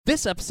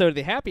This episode of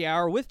the Happy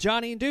Hour with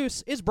Johnny and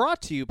Deuce is brought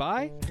to you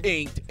by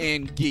Inked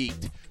and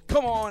Geeked.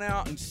 Come on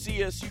out and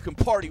see us. You can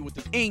party with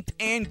the Inked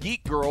and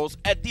Geek girls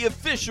at the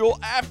official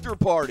after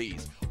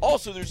parties.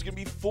 Also, there's going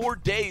to be 4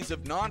 days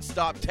of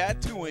nonstop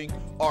tattooing,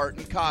 art,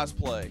 and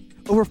cosplay.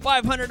 over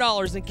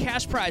 $500 in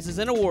cash prizes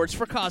and awards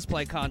for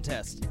cosplay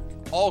contest.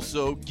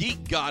 Also,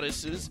 Geek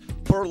Goddesses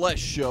burlesque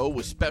show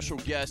with special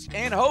guests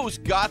and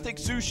host Gothic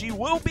Sushi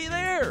will be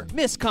there.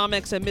 Miss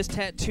Comics and Miss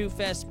Tattoo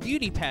Fest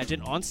beauty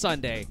pageant on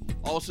Sunday.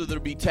 Also,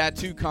 there'll be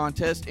tattoo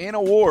contest and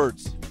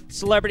awards.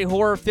 Celebrity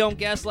horror film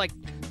guests like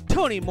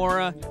Tony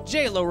Mora,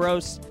 Jay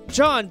LaRose,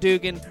 John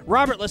Dugan,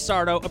 Robert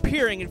Lasardo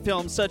appearing in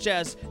films such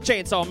as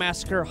Chainsaw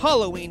Massacre,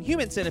 Halloween,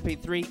 Human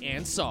Centipede 3,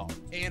 and Saw.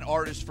 And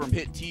artists from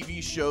hit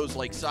TV shows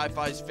like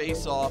Sci-Fi's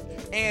Face Off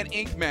and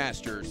Ink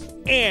Masters.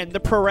 And the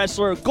pro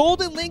wrestler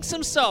Golden Links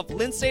himself,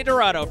 Lince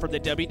Dorado from the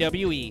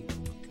WWE.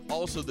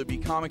 Also, there'll be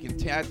comic and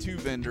tattoo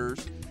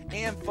vendors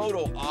and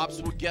photo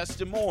ops with guests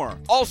and more.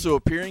 Also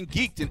appearing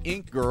Geeked and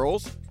Ink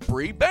girls,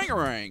 Bree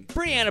Bangarang,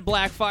 Brianna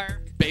Blackfire,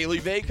 Bailey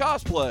Vay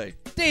Cosplay,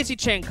 Daisy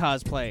Chen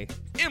Cosplay,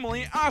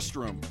 Emily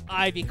Ostrom,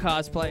 Ivy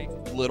Cosplay,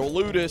 Little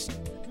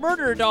Ludist,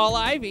 Murder Doll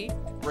Ivy,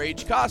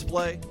 Rage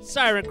Cosplay,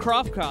 Siren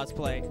Croft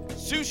Cosplay,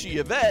 Sushi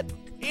Yvette,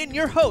 and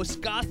your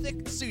host,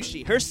 Gothic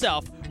Sushi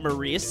herself,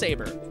 Maria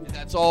Saber. and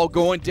that's all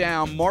going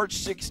down March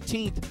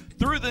 16th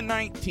through the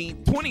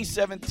 19th,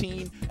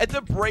 2017 at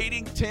the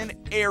Bradenton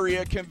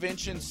Area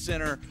Convention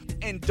Center.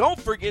 And don't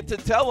forget to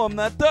tell them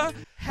that the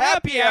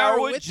Happy Hour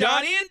with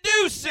Johnny and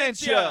Deuce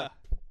sent ya.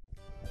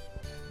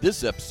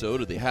 This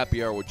episode of the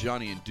Happy Hour with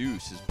Johnny and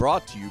Deuce is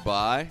brought to you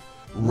by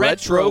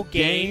Retro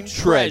Game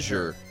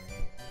Treasure.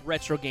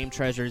 Retro Game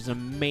Treasure is an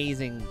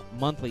amazing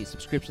monthly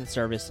subscription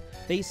service.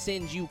 They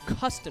send you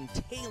custom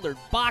tailored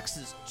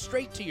boxes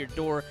straight to your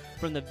door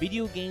from the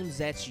video games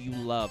that you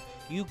love.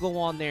 You go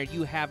on there,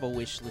 you have a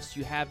wish list,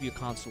 you have your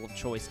console of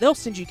choice. They'll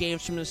send you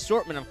games from an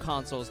assortment of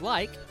consoles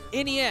like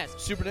NES,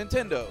 Super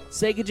Nintendo,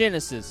 Sega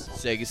Genesis,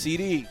 Sega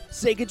CD,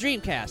 Sega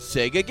Dreamcast,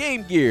 Sega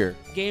Game Gear,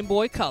 Game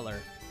Boy Color,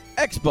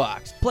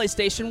 Xbox,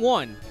 PlayStation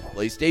 1,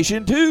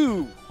 PlayStation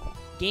 2.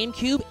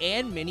 GameCube,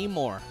 and many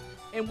more.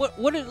 And what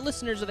do the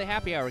listeners of the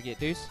Happy Hour get,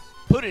 Deuce?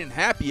 Put in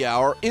Happy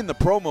Hour in the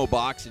promo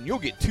box and you'll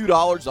get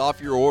 $2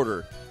 off your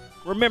order.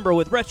 Remember,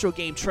 with Retro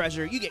Game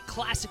Treasure, you get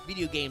classic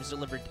video games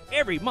delivered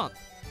every month.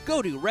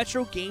 Go to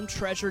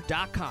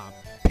RetroGameTreasure.com,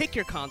 pick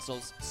your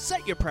consoles,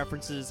 set your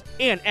preferences,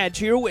 and add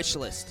to your wish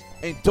list.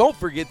 And don't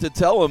forget to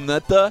tell them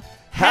that the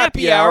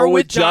Happy Hour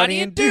with Johnny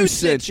and Deuce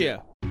sent you.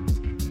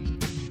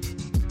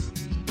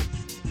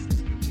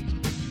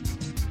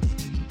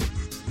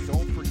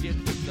 Don't forget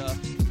that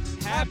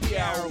the Happy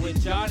Hour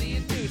with Johnny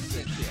and Deuce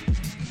sent you.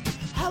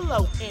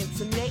 Hello,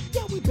 Internet.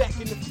 Yeah, we back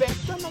in effect.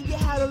 I know you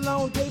had a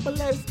long day, but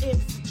let's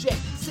interject.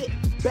 Sit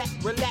back,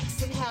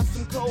 relax, and have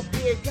some cold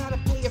beer. Gotta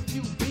pay a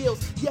few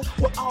bills. Yeah,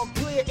 we're all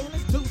clear, and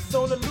let's Deuce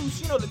on the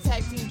loose. You know the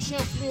tag team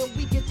champs, man.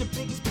 We get the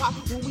biggest pop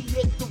when we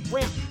hit the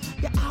ramp.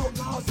 The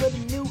outlaws of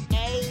the new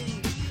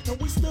age, and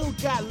we still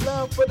got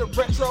love for the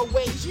retro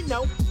ways. You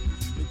know,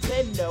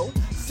 Nintendo,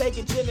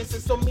 Sega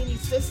Genesis, so many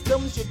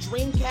systems, your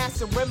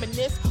Dreamcast and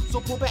reminisce. So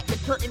pull back the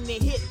curtain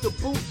and hit the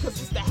booth, cause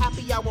it's the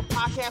Happy Hour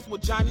podcast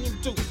with Johnny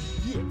and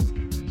Deuce. Yeah.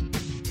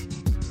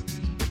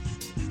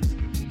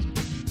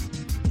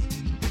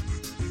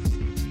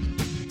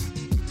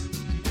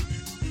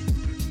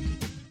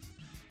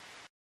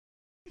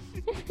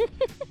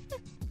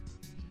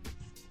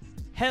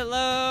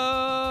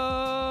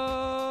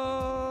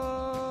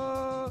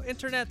 Hello,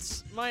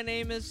 internets. My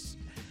name is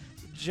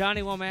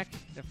Johnny Womack.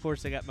 Of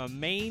course, I got my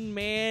main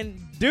man,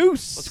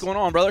 Deuce. What's going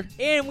on, brother?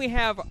 And we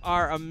have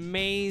our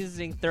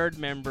amazing third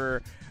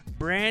member,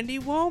 Brandy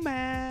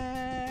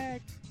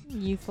Womack.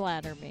 You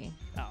flatter me.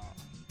 Oh.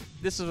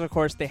 This is, of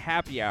course, the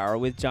Happy Hour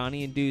with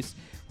Johnny and Deuce.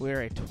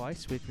 We're a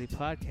twice-weekly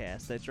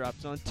podcast that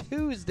drops on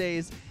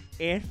Tuesdays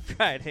and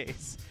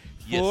Fridays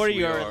Yes, for we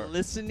your are.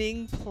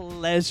 listening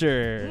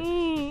pleasure.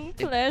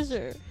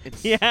 Pleasure.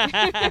 It's, Yeah.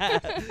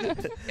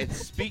 it's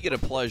speaking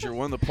of pleasure,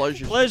 one of the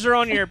pleasures Pleasure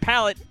on your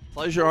palate.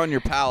 Pleasure on your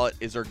palate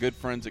is our good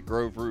friends at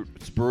Grove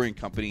Roots Brewing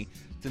Company.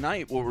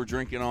 Tonight, what we're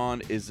drinking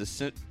on is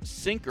the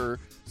Sinker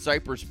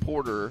Cypress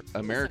Porter,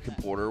 American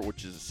Porter,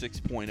 which is a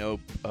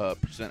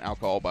 6.0%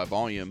 alcohol by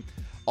volume.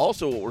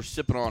 Also, what we're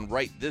sipping on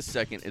right this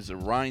second is a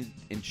Rhine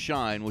and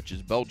Shine, which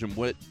is Belgian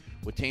wit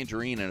with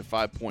tangerine and a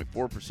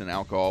 5.4%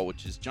 alcohol,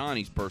 which is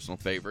Johnny's personal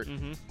favorite,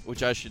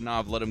 which I should not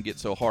have let him get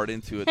so hard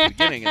into at the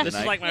beginning of the This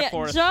night. is like my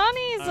fourth.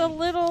 Johnny's a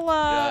little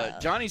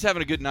Johnny's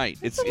having a good night.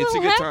 It's a a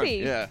little good happy.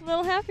 time. Yeah. A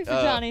little happy for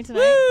Uh, Johnny tonight.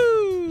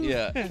 Woo!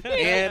 Yeah,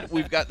 and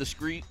we've got the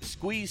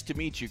Squeeze to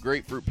Meet You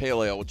Grapefruit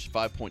Pale Ale, which is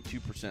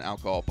 5.2%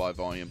 alcohol by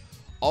volume.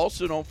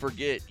 Also, don't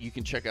forget, you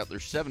can check out their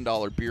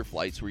 $7 beer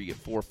flights where you get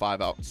 4 or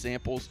 5 ounce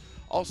samples.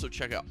 Also,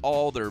 check out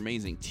all their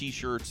amazing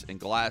T-shirts and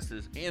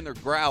glasses and their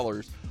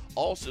growlers,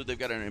 Also, they've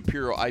got an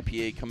Imperial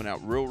IPA coming out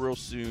real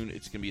soon.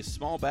 It's going to be a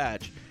small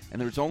batch, and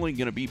there's only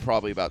going to be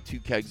probably about 2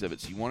 kegs of it,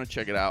 so you want to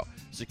check it out.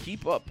 So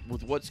keep up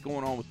with what's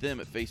going on with them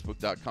at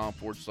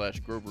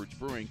facebook.com/Grove Roots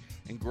Brewing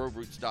and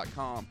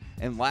groveroots.com.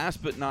 And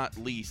last but not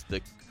least,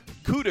 the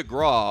coup de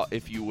grace,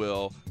 if you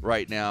will,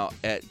 right now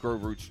at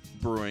Grove Roots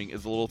Brewing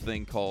is a little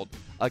thing called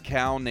A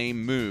Cow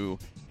Named Moo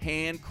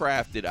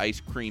handcrafted ice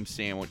cream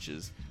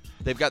sandwiches.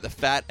 They've got the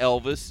Fat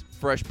Elvis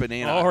fresh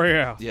banana. Oh,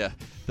 yeah. Yeah.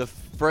 The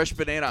fresh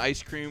banana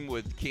ice cream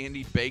with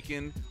candied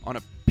bacon on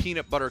a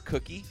peanut butter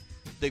cookie.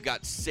 They've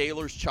got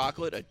Sailor's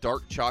Chocolate, a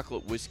dark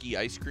chocolate whiskey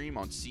ice cream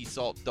on sea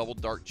salt double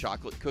dark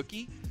chocolate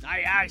cookie.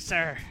 Aye,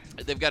 sir.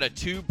 They've got a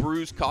 2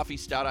 Brews coffee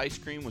stout ice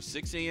cream with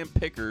 6 a.m.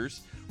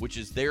 Pickers, which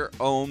is their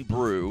own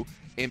brew,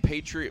 and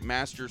Patriot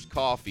Masters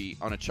coffee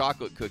on a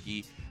chocolate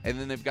cookie. And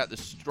then they've got the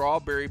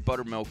strawberry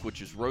buttermilk,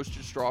 which is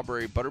roasted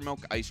strawberry buttermilk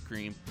ice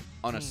cream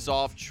on a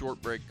soft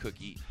shortbread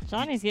cookie.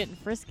 Johnny's getting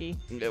frisky.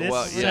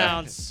 This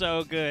sounds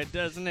so good,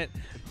 doesn't it?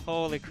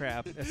 Holy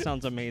crap. That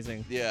sounds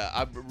amazing. Yeah,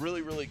 I'm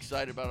really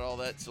excited about all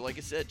that. So like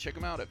I said, check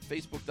them out at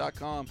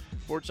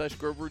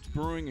facebook.com/Grove Roots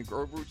Brewing and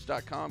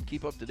groveroots.com.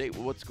 Keep up to date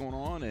with what's going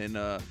on, and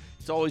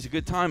it's always a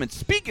good time. And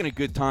speaking of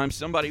good times,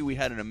 somebody we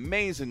had an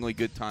amazingly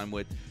good time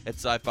with at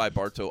Sci-Fi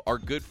Bartow, our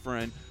good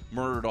friend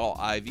Murder Doll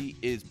Ivy,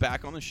 is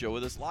back on the show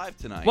with us live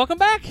tonight. Welcome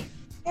back.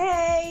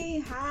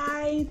 Hey,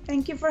 hi.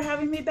 Thank you for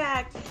having me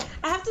back.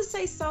 I have to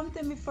say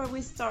something before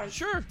we start.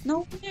 Sure.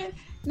 No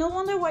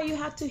wonder why you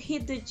have to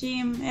hit the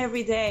gym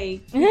every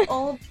day. With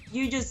all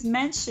you just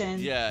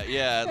mentioned.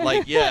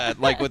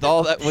 Like with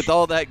all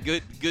that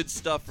good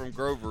stuff from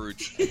Grove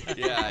Roots.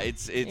 Yeah,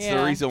 it's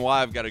the reason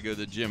why I've got to go to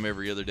the gym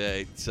every other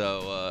day.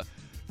 So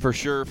for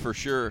sure.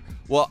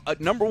 Well,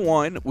 number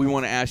one, we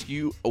want to ask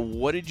you,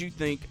 what did you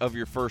think of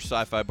your first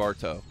Sci-Fi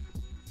Bartow?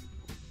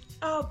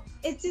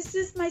 This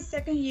is my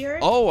second year.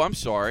 Oh, I'm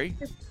sorry.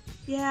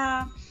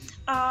 Yeah,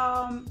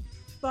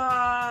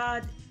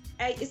 but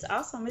it's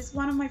awesome. It's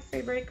one of my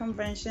favorite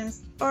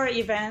conventions or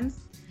events,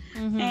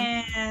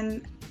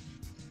 and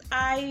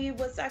I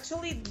was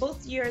actually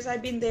both years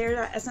I've been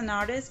there as an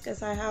artist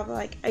because I have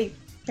I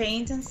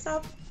paint and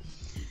stuff.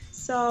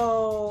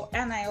 So,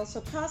 and I also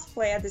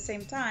cosplay at the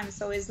same time.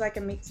 So it's like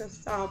a mix of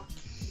stuff.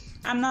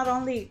 I'm not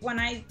only, when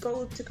I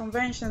go to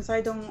conventions, I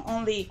don't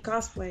only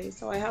cosplay.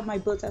 So I have my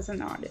booth as an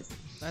artist.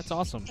 That's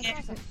awesome.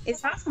 And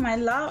it's awesome. I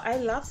love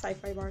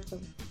Sci-Fi Bartow.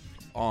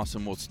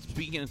 Awesome. Well,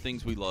 speaking of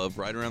things we love,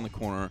 right around the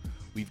corner,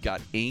 we've got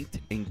Inked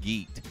and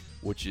Geeked,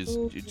 which is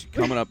it's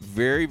coming up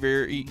very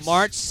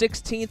March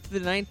 16th to the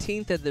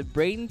 19th at the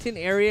Bradenton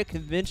Area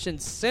Convention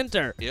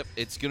Center. Yep,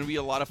 it's going to be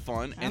a lot of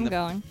fun. I'm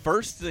going.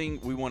 First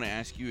thing we want to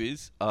ask you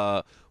is,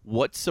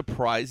 what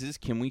surprises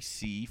can we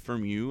see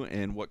from you,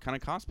 and what kind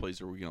of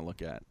cosplays are we going to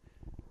look at?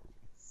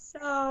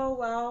 So,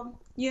 well,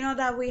 you know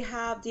that we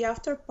have the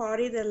after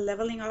party, the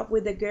leveling up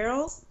with the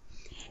girls,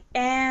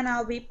 and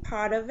I'll be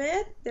part of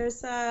it.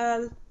 There's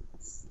a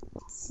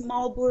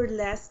small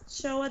burlesque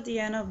show at the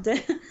end of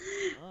the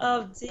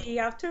of the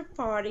after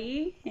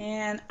party,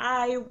 and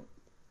I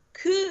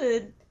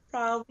could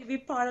probably be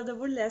part of the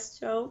burlesque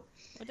show.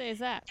 What day is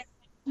that?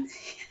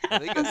 I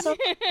think I'm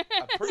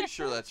pretty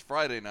sure that's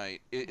Friday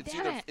night.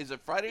 Is it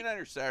Friday night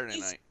or Saturday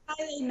night?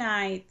 Friday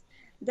night.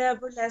 The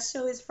burlesque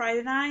show is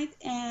Friday night,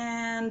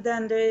 and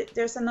then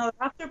there's another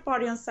after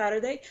party on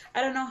Saturday. I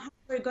don't know how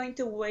we're going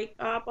to wake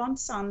up on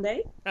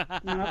Sunday.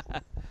 But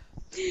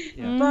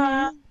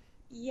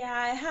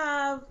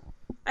yeah,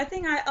 I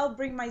think I'll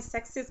bring my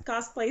sexiest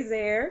cosplays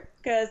there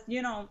because,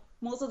 you know,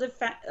 most of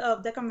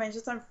the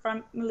conventions are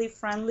family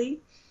friendly.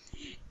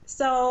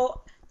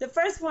 So the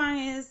first one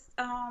is,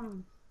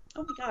 oh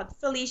my God,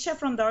 Felicia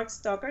from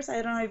Darkstalkers.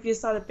 I don't know if you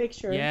saw the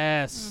picture.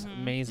 Yes,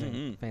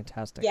 amazing,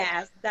 fantastic.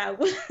 Yes, that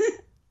one.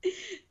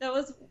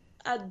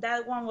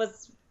 That one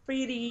was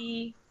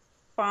pretty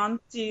fun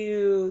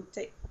to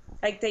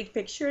take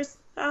pictures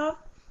of.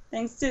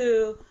 Thanks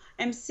to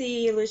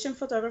MC Illusion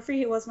Photography,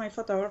 he was my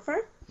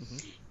photographer,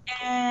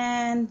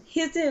 and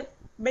he's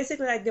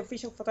basically like the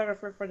official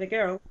photographer for the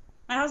girl.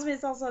 My husband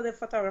is also the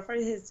photographer.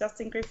 He's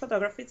Justin Creek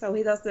Photography, so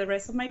he does the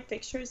rest of my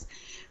pictures.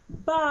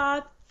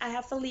 But I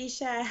have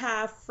Felicia, I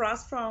have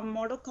Frost from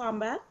Mortal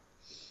Kombat,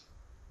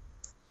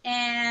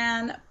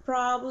 and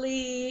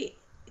probably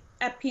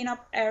a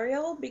pin-up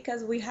Ariel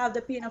because we have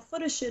the pin-up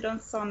photo shoot on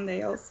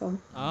Sunday also.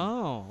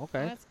 Oh,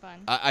 okay. That's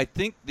fun. I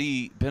think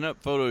the pinup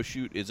photo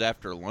shoot is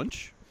after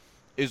lunch,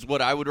 is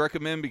what I would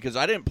recommend, because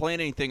I didn't plan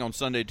anything on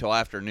Sunday till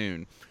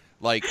afternoon.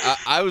 Like,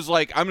 I was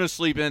like, I'm going to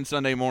sleep in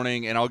Sunday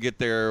morning, and I'll get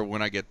there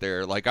when I get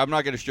there. Like, I'm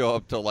not going to show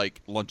up till, like,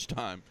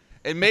 lunchtime.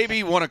 And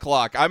maybe 1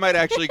 o'clock. I might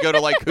actually go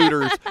to, like,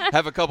 Hooters,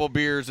 have a couple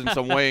beers and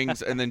some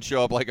wings, and then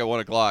show up, like, at 1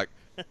 o'clock.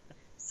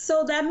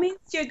 So that means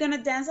you're going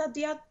to dance at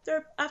the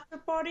after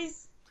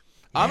parties?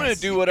 I'm going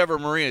to do whatever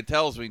Marina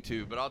tells me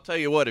to, but I'll tell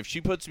you what, if she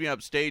puts me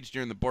up stage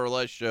during the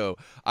burlesque show,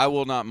 I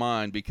will not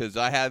mind, because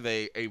I have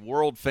a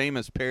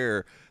world-famous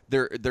pair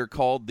They're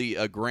called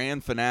the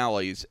grand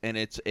finales, and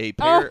it's a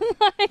pair. Oh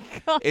my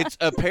god! It's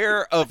a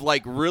pair of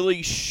like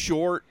really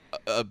short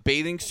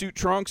bathing suit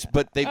trunks,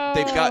 but they've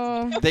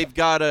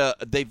got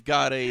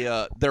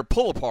a they're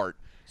pull apart.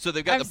 So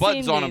they've got I've the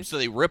buttons seen on them, these. so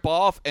they rip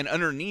off, and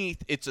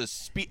underneath it's a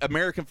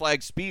American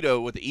flag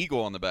Speedo with the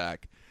eagle on the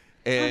back.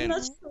 I'm And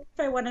not sure if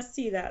I want to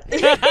see that.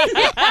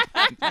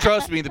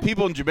 trust me, the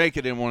people in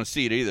Jamaica didn't want to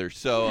see it either.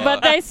 So,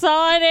 But they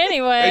saw it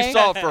anyway. they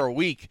saw it for a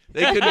week.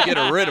 They couldn't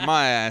get rid of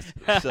my ass.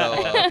 So,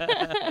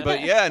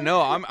 but yeah,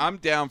 no, I'm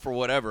down for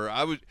whatever.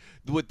 I would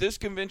with this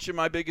convention.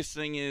 My biggest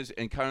thing is,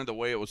 and kind of the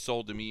way it was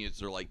sold to me is,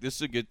 they're like, this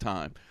is a good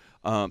time.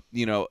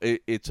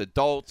 It's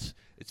adults.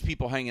 It's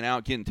people hanging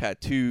out, getting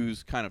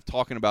tattoos, kind of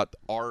talking about the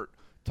art,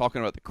 talking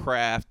about the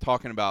craft,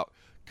 talking about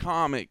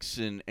comics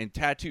and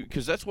tattoo,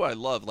 because that's what I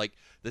love. Like,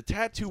 the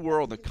tattoo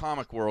world and the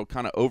comic world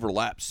kind of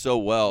overlap so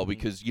well,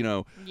 because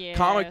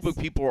comic book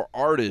people are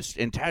artists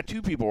and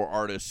tattoo people are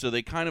artists, so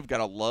they kind of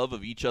got a love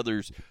of each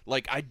other's.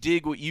 Like, I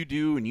dig what you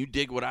do and you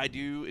dig what I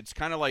do. It's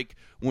kind of like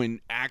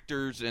when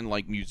actors and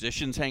like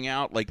musicians hang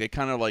out, like they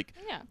kind of like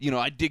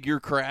I dig your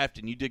craft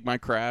and you dig my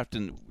craft,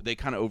 and they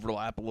kind of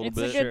overlap a little It's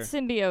bit. a good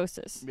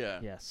symbiosis. Yeah.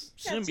 Yes.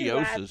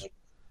 Symbiosis.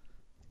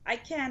 I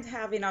can't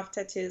have enough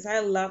tattoos. I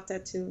love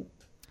tattoo.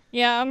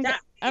 Yeah, I'm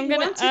gonna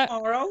one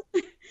tomorrow.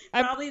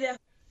 Probably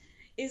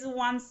is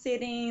one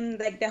sitting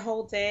like the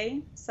whole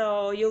day,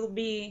 so you'll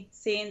be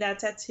seeing that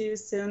tattoo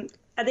soon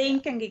at the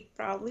Incan Geek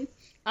probably.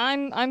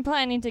 I'm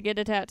planning to get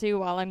a tattoo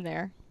while I'm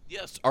there.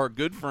 Yes, our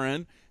good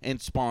friend and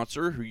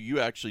sponsor, who you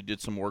actually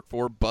did some work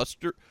for,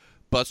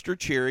 Buster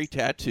Cherry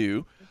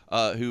Tattoo,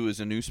 who is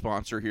a new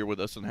sponsor here with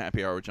us on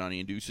Happy Hour with Johnny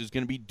and Deuce, is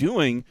going to be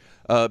doing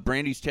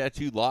Brandy's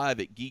Tattoo live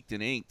at Geeked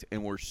and Inked,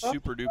 and we're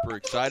super duper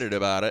excited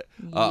about it.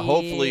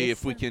 Hopefully,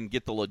 if we can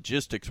get the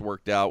logistics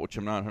worked out, which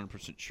I'm not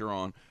 100% sure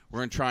on, we're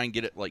going to try and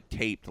get it like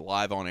taped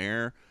live on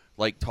air,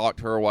 like talk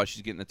to her while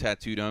she's getting the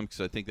tattoo done, because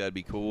I think that'd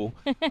be cool.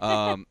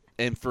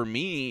 And for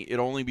me,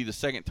 it'll only be the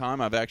second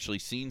time I've actually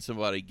seen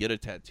somebody get a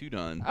tattoo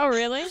done. Oh,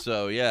 really?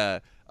 So, yeah.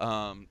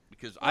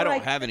 Because I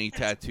don't have any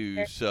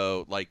tattoos,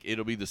 so like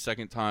it'll be the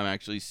second time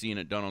actually seeing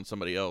it done on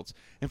somebody else.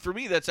 And for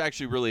me, that's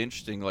actually really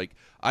interesting. Like,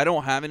 I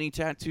don't have any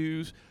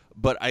tattoos,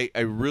 but I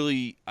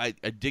really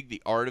dig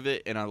the art of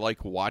it, and I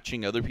like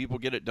watching other people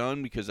get it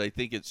done, because I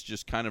think it's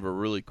just kind of a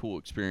really cool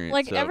experience.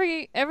 Like, so,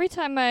 every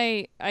time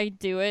I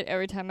do it,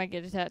 every time I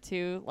get a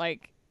tattoo,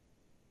 like,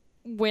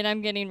 when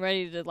I'm getting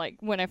ready to, like,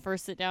 when I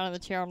first sit down in the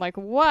chair, I'm like,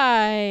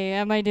 why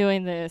am I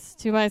doing this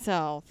to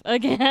myself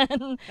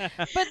again?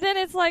 But then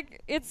it's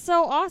like, it's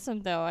so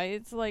awesome, though.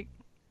 It's like,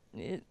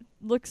 it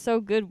looks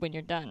so good when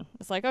you're done.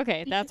 It's like,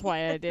 okay, that's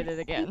why I did it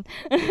again.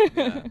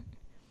 yeah.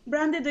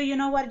 Brandy, do you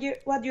know what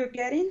you're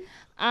getting?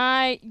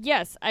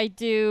 Yes, I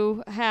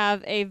do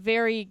have a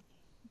very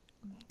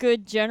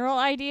good general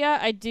idea.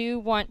 I do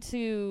want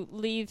to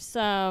leave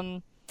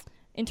some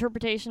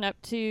interpretation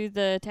up to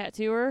the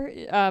tattooer,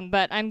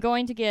 but I'm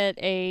going to get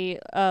a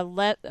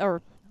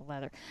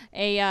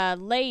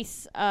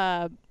lace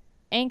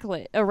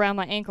anklet around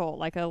my ankle,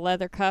 like a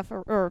leather cuff,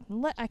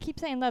 I keep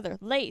saying leather,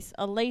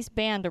 a lace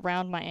band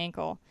around my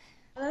ankle.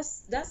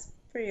 That's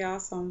pretty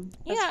awesome.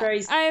 That's Yeah,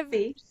 very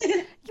sexy.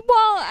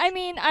 Well, I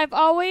mean, I've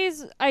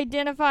always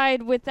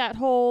identified with that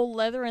whole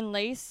leather and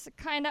lace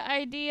kind of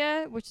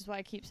idea, which is why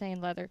I keep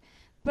saying leather.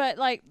 But,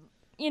 like,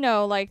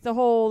 like the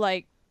whole,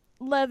 like,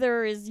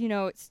 leather is,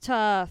 it's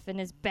tough and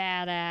it's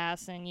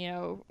badass and,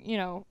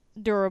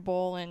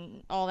 durable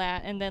and all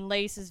that. And then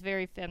lace is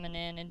very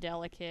feminine and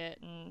delicate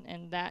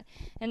and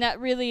that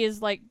really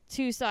is, like,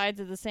 two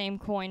sides of the same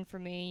coin for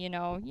me,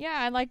 Yeah,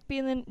 I like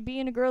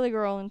being a girly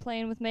girl and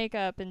playing with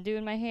makeup and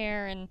doing my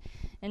hair and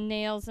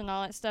nails and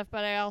all that stuff,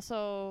 but I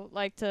also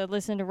like to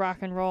listen to rock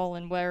and roll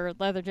and wear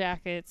leather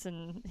jackets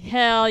and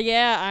hell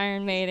yeah,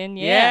 Iron Maiden,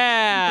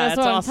 yeah. That's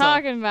what awesome. I'm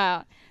talking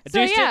about. So,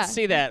 Deuce yeah. didn't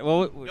see that.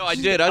 Well, No, I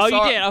did. Oh, saw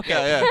you it. did? Okay.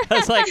 Yeah. I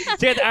was like, so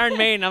you had the Iron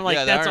Maiden. I'm like,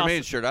 Yeah, the that's Iron awesome.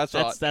 Maiden shirt. I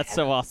saw it. That's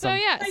so awesome. So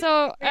yeah,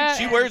 so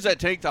She wears that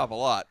tank top a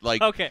lot.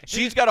 Like, Okay.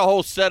 she's got a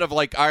whole set of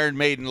like Iron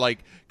Maiden, like,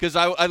 because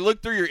I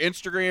looked through your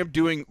Instagram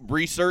doing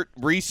research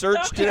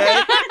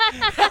today.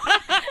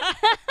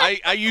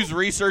 I use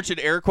research in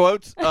air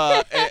quotes,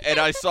 and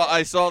I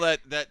saw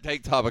that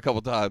tank top a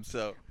couple times.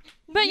 So,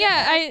 but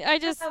yeah, I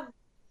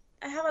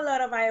have a lot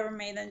of Iron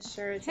Maiden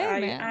shirts. Hey,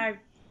 man.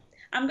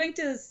 I'm going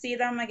to see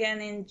them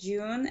again in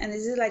June, and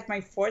this is like my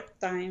 4th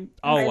time.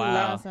 Oh, I wow.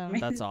 love Awesome. them.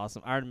 That's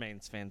awesome. Iron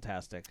Maiden's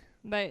fantastic.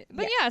 But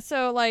yeah,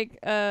 so like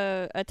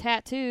a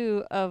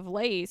tattoo of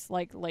lace,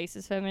 like lace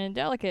is feminine and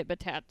delicate, but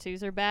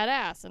tattoos are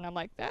badass, and I'm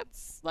like,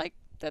 that's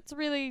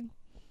really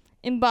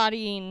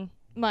embodying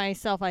my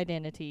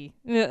self-identity,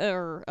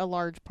 or a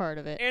large part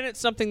of it. And it's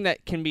something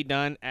that can be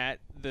done at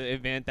the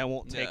event that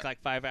won't take Yeah.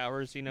 like 5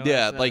 hours,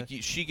 yeah, It's like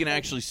she can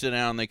actually sit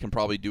down. They can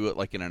probably do it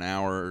like in an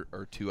hour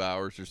or 2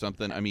 hours or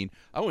something. I mean,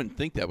 I wouldn't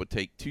think that would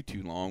take too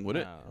long, would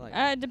it? no, like,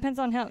 It depends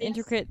on how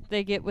intricate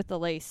they get with the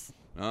lace.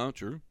 Oh,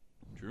 true.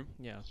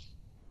 yeah.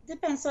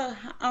 Depends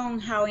on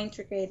how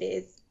intricate it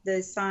is. the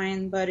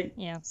design, but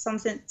Yeah.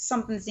 something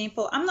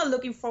simple. I'm not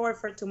looking forward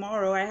for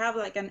tomorrow. I have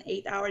like an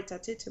 8-hour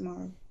tattoo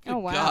tomorrow. Oh,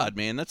 wow. God,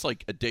 man, that's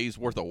like a day's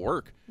worth of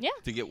work Yeah.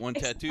 to get one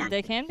tattoo.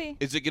 They can be.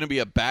 Is it going to be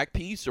a back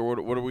piece, or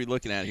what are we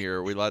looking at here?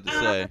 Are we allowed to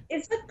say?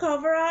 It's a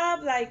cover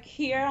up, like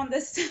here on the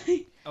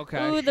side.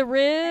 Okay. Ooh, the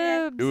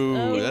ribs. Ooh,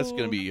 Oh. that's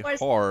going to be Wars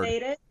hard.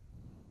 related.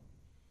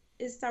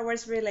 It's Star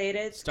Wars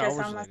related Star because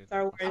Wars I'm a related.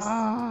 Star Wars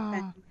Ah.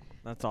 fan.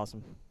 That's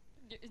awesome.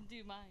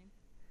 Do mine.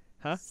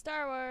 Huh?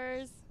 Star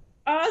Wars.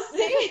 Oh,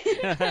 see?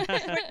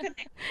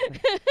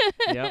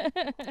 Yep.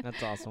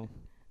 That's awesome.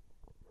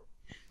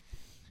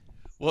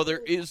 Well, there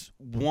is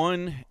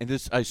one, and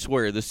this, I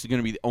swear, this is going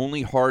to be the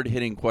only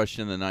hard-hitting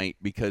question of the night,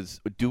 because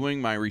doing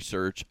my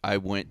research, I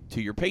went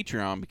to your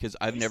Patreon because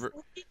I've never,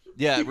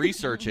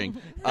 researching,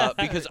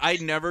 because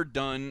I'd never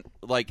done,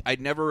 like,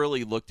 I'd never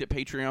really looked at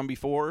Patreon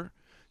before.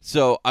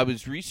 So I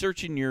was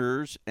researching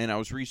yours, and I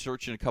was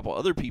researching a couple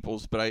other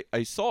people's, but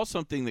I saw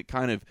something that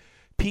kind of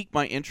piqued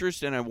my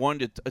interest, and I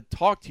wanted to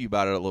talk to you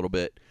about it a little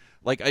bit.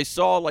 Like, I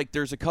saw, like,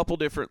 there's a couple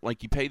different,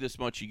 like, you pay this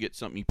much, you get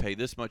something, you pay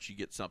this much, you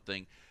get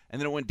something. And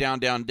then it went down,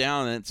 down,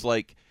 down, and it's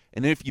like,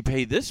 and then if you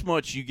pay this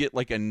much, you get,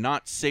 like, a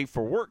not safe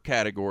for work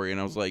category. And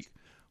I was like,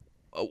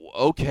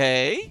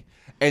 okay.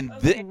 And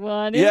What is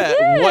what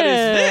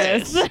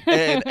this? is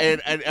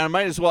this? and I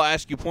might as well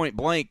ask you point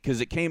blank, because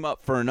it came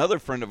up for another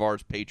friend of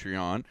ours,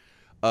 Patreon,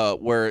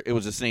 where it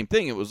was the same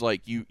thing. It was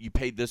like, you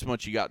paid this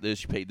much, you got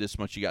this, you paid this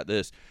much, you got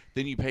this.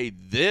 Then you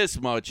paid this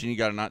much, and you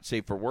got a not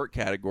safe for work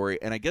category.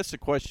 And I guess the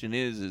question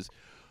is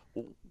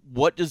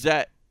what does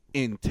that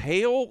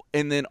entail?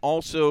 And then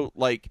also,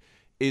 like,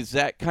 is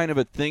that kind of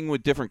a thing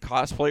with different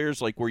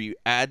cosplayers, like where you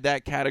add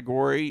that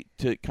category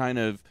to kind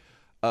of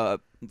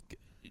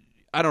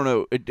I don't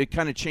know, it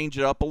kind of change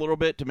it up a little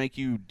bit to make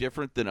you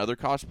different than other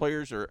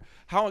cosplayers? Or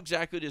how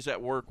exactly does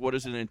that work? What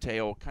does it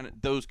entail? Kind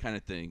of those kind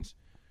of things.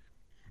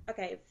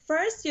 Okay,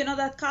 first, you know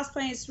that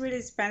cosplaying is really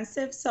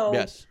expensive, so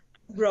Yes.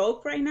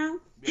 broke right now.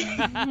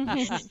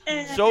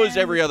 So is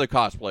every other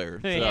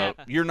cosplayer. So Yeah.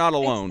 you're not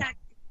alone.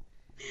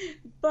 Exactly.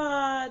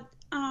 But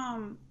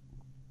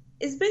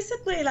it's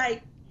basically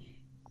like,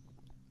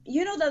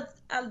 you know that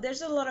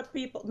there's a lot of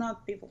people,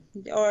 not people,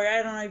 or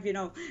I don't know if you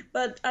know,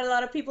 but a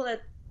lot of people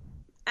that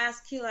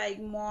ask you like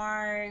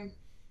more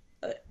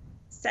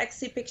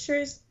sexy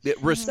pictures.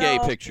 Risque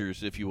So-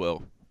 pictures, if you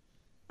will.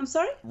 I'm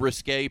sorry?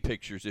 Risque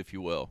pictures, if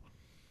you will.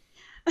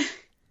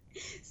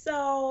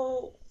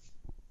 So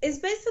it's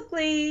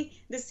basically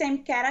the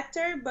same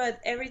character, but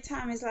every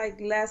time it's like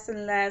less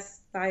and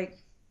less like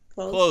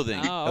clothes.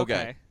 Clothing. Oh,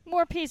 okay.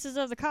 More pieces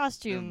of the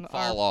costume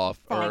Fall are. off.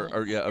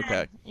 Or yeah,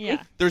 okay.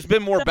 Yeah. There's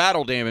been more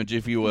battle damage,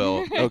 if you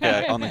will,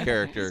 okay, on the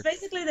character. It's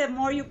basically the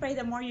more you pay,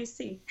 the more you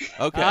see.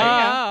 Okay.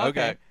 Ah,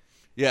 okay. okay.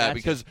 Yeah, Gotcha.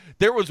 because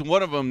there was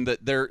one of them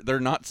that their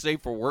not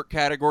safe for work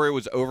category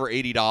was over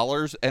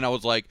 $80, and I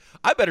was like,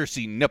 I better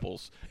see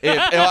nipples. If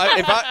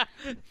I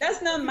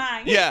That's not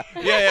mine. yeah.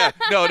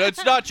 No,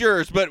 that's not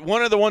yours. But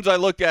one of the ones I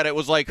looked at, it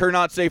was like her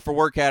not safe for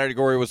work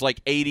category was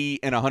like $80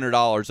 and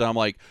 $100, and I'm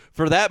like,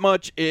 for that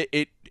much,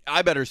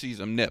 I better see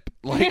some nip.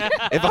 Like,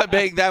 if I'm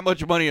paying that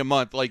much money a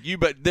month, like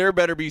there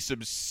better be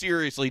some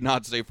seriously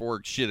not safe for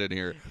work shit in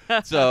here.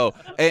 So,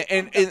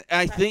 and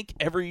I think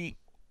every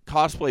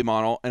cosplay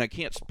model, and I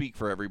can't speak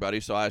for everybody,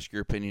 so I'll ask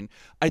your opinion.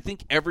 I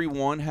think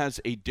everyone has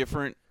a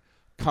different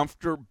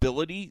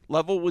comfortability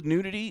level with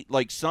nudity.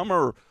 Like some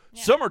are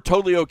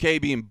totally okay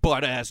being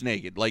butt ass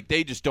naked, like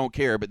they just don't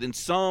care. But then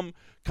some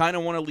kind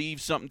of want to leave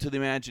something to the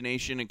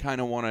imagination and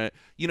kind of want to,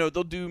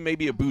 they'll do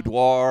maybe a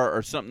boudoir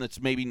or something that's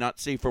maybe not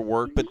safe for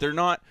work, but they're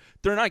not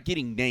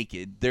getting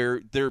naked.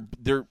 They're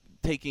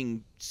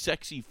taking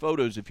sexy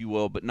photos, if you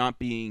will, but not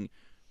being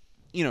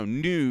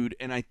nude.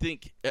 And I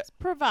think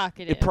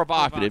Provocative.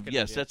 provocative.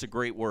 Yes, yeah. that's a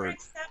great For word.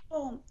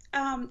 example,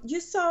 you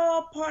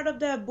saw part of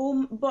the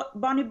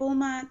Bonnie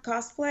Bulma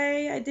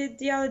cosplay I did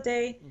the other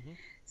day. Mm-hmm.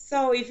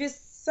 So if you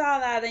saw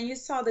that and you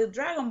saw the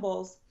Dragon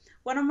Balls,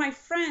 one of my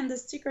friends, the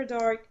sticker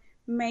dork,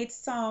 made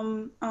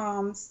some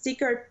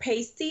sticker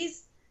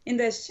pasties in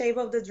the shape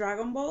of the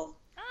Dragon Ball.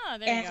 Ah,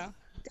 there you And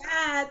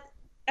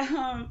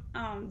go.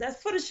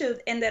 that photo shoot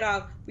ended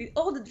up with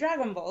all the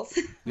Dragon Balls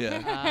in Yeah.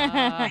 my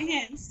Ah,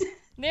 hands.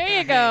 There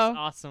you nice. go.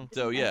 Awesome.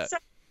 So yeah. So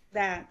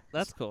that.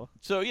 That's cool.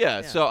 So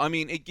Yeah. so I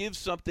mean, it gives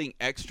something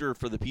extra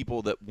for the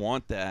people that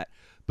want that,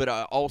 but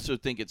I also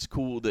think it's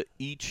cool that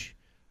each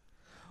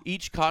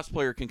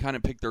cosplayer can kind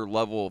of pick their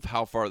level of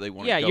how far they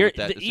want to Yeah, go you're with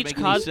that. Does it each make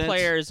any sense?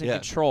 cosplayer is in Yeah.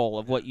 control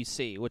of what you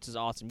see, which is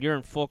awesome. You're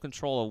in full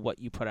control of what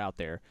you put out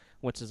there,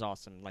 which is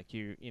awesome. Like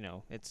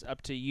it's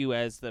up to you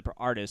as the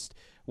artist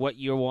what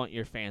you want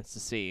your fans to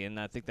see, and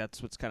I think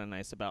that's what's kind of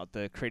nice about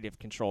the creative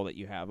control that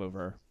you have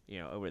over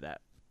over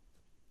that.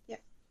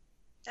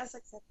 That's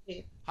exactly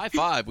it. High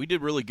five. We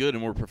did really good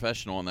and we're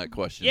professional on that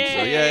question. Yay!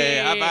 So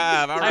yay, high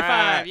five. All High right.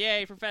 five!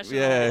 Yay, professional!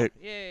 Yay.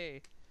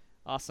 Yay!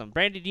 Awesome,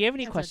 Brandy. Do you have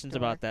any Those are questions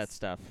about dorks. that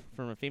stuff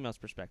from a female's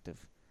perspective?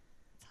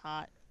 It's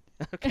hot.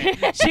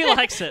 Okay, she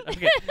likes it.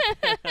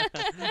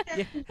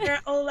 Okay.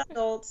 They're all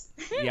adults.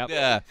 Yep.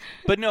 Yeah,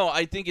 but no,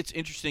 I think it's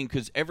interesting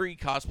because every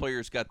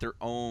cosplayer's got their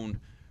own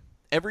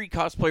every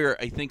cosplayer,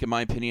 I think, in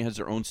my opinion, has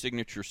their own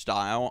signature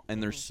style,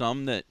 and there's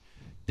some that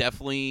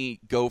definitely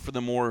go for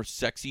the more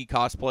sexy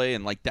cosplay,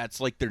 and like that's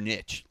like their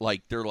niche.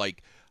 Like they're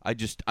like,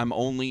 I'm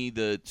only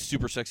the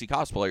super sexy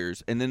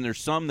cosplayers, and then there's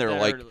some that are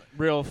like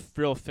real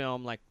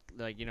film, like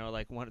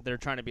they're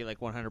trying to be like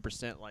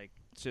 100% like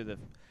to the.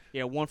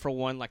 Yeah, one for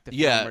one, like the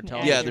film or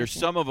television. Yeah, there's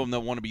some of them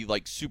that want to be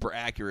like super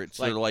accurate.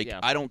 So they're like,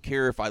 I don't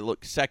care if I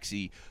look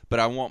sexy, but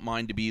I want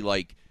mine to be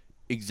like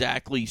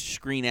exactly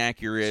screen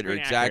accurate or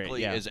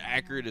exactly as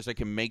accurate as I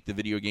can make the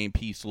video game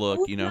piece look.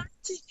 I would love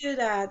to do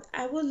that.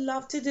 I would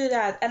love to do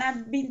that, and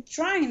I've been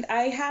trying.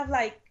 I have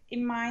like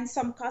in mind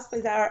some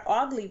cosplays that are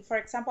ugly. For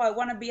example, I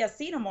want to be a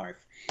xenomorph,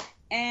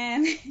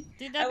 and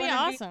dude, that'd be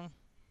awesome.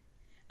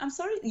 I'm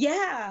sorry.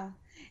 Yeah,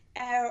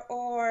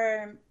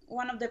 or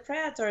one of the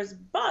predators,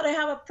 but I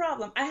have a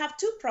problem. I have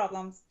two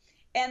problems,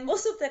 and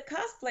most of the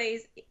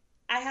cosplays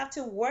I have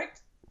to work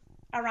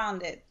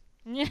around it.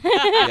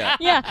 Yeah,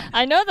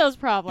 I know those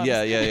problems.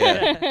 Yeah.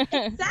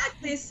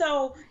 Exactly.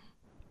 So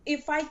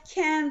if I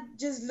can't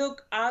just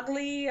look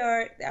ugly,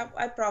 or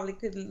I probably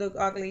could look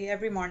ugly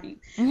every morning,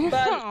 but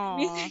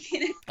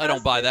I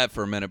don't buy that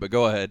for a minute, but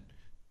go ahead.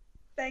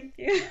 Thank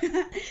you.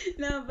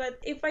 No, but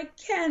if I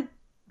can't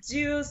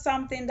do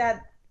something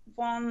that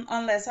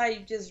unless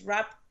I just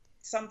wrap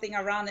something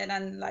around it,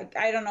 and like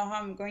I don't know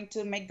how I'm going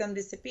to make them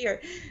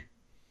disappear,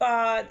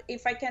 but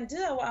if I can do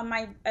that, I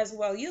might as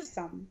well use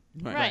them.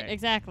 Right,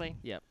 exactly.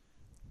 Yep.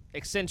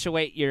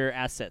 Accentuate your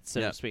assets,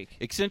 so to speak.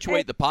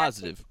 Accentuate the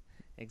positive.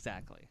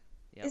 Exactly.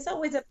 Yep. It's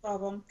always a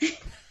problem.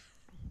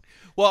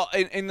 Well,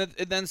 and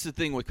that's the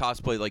thing with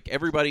cosplay. Like,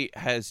 everybody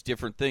has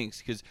different things,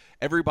 because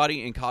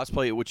everybody in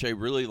cosplay, which I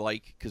really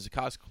like, because the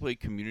cosplay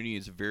community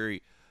is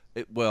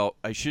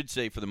I should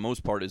say for the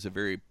most part, is a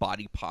very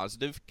body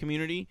positive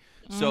community.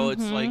 So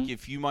it's like,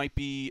 if you might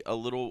be a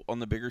little on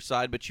the bigger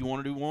side, but you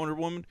want to do Wonder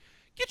Woman,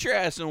 get your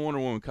ass in a Wonder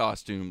Woman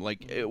costume.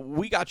 Like,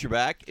 we got your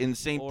back. And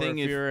same thing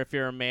if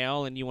you're a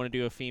male and you want to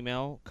do a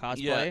female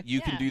cosplay,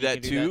 you can do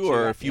that too.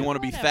 Or if you want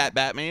to be Fat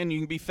Batman, you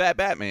can be Fat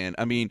Batman.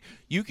 I mean,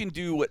 you can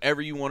do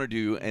whatever you want to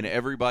do, and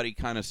everybody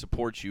kind of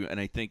supports you. And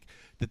I think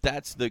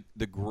that's the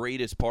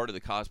greatest part of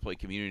the cosplay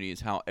community,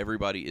 is how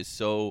everybody is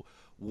so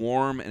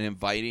warm and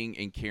inviting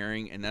and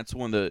caring. And that's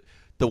the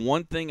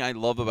one thing I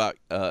love about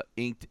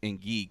Inked and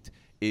Geeked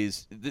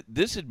is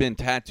this had been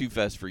Tattoo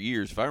Fest for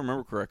years. If I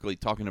remember correctly,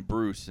 talking to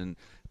Bruce, and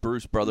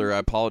Bruce, brother, I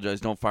apologize,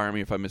 don't fire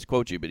me if I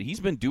misquote you, but he's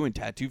been doing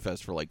Tattoo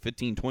Fest for like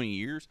 15, 20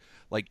 years.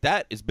 Like,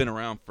 that has been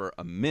around for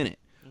a minute.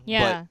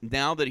 Yeah. But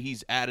now that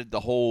he's added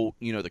the whole,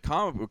 the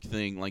comic book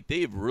thing, like,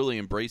 they have really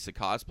embraced the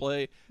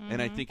cosplay, and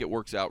I think it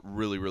works out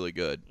really, really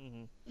good.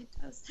 It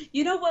does.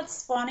 You know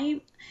what's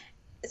funny?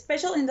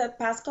 Especially in the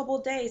past couple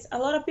of days, a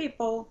lot of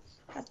people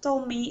have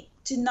told me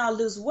to not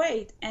lose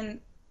weight, and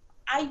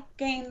I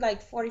gained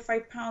like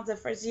 45 pounds the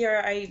first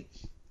year I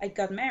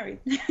got married.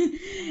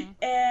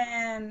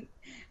 And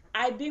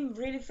I've been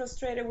really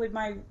frustrated with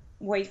my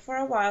weight for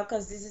a while,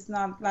 because this is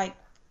not like,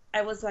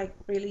 I was like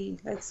really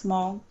like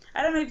small.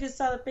 I don't know if you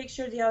saw the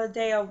picture the other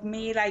day of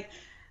me, like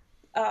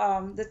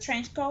the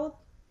trench coat.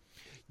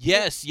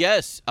 Yes.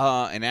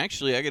 And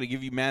actually, I got to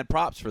give you mad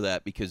props for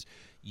that, because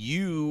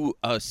you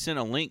sent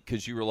a link,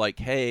 because you were like,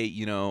 hey,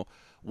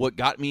 what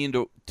got me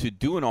into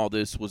doing all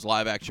this was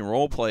live action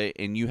role play,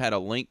 and you had a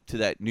link to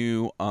that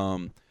new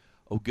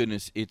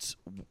it's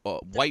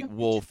White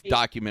Wolf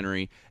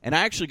documentary, and I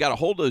actually got a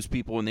hold of those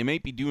people, and they may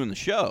be doing the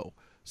show.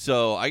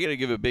 So I got to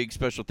give a big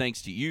special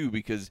thanks to you,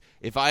 because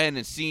if I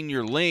hadn't seen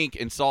your link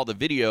and saw the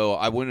video,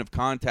 I wouldn't have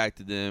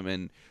contacted them,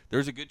 and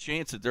there's a good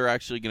chance that they're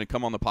actually going to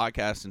come on the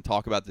podcast and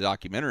talk about the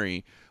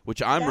documentary,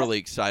 which I'm really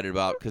excited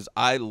about, because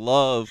I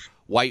love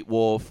White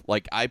Wolf.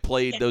 Like, I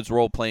played those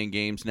role-playing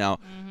games. Now,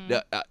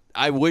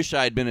 I wish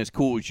I had been as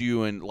cool as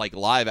you and, like,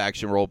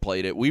 live-action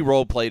role-played it. We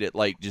role-played it,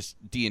 like, just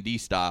D&D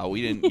style.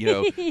 We didn't,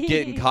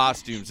 get in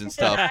costumes and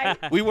stuff.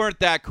 We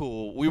weren't that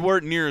cool. We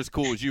weren't near as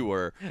cool as you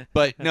were.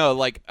 But, no,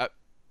 like,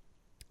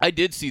 I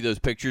did see those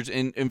pictures.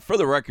 And for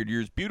the record,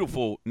 you're as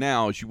beautiful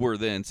now as you were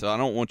then, so I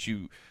don't want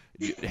you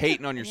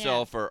hating on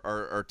yourself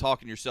or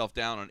talking yourself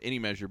down on any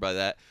measure by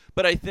that.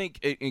 But I think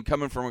in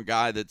coming from a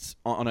guy that's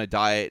on a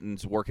diet and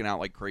is working out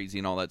like crazy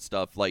and all that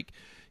stuff, like,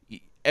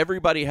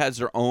 everybody has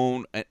their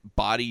own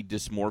body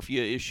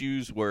dysmorphia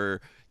issues,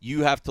 where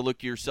you have to look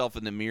at yourself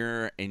in the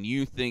mirror and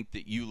you think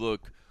that you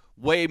look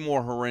way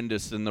more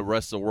horrendous than the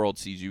rest of the world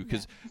sees you,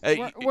 because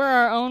we're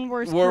our own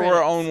worst we're critics.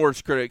 our own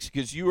worst critics,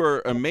 because you are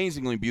an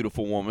amazingly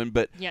beautiful woman,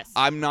 but yes.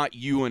 I'm not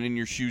you and in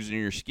your shoes and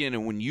in your skin,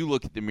 and when you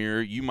look at the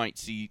mirror, you might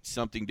see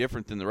something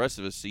different than the rest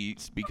of us see,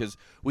 because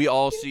we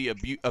all see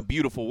a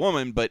beautiful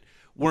woman, but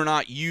we're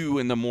not you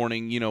in the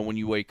morning, when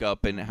you wake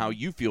up, and how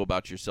you feel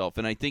about yourself.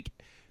 And I think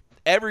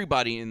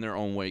everybody in their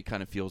own way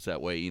kind of feels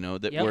that way,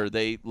 where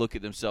they look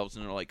at themselves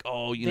and they're like,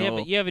 oh, you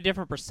have a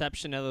different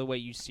perception of the way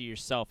you see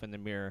yourself in the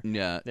mirror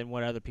than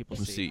what other people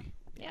see.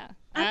 Yeah.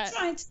 I'm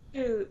trying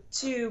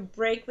to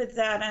break with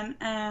that,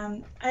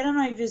 and I don't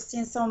know if you've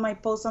seen some of my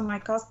posts on my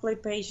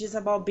cosplay pages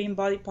about being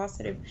body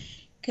positive,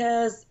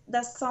 because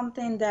that's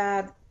something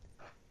that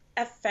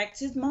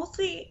affected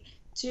mostly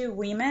to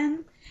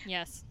women.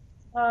 Yes.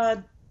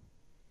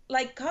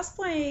 Like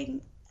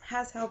cosplaying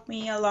has helped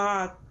me a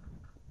lot,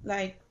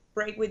 like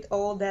break with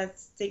all that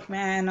stigma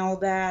and all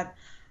that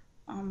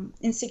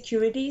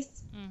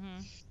insecurities,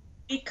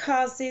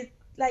 because it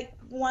like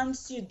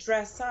once you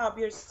dress up,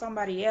 you're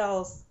somebody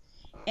else,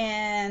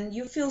 and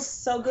you feel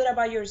so good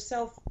about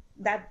yourself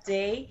that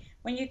day.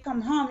 When you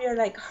come home, you're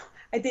like, oh,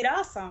 I did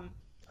awesome.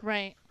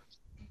 Right.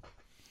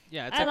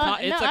 Yeah, I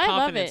love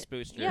confidence it.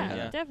 booster.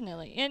 Yeah,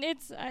 definitely. And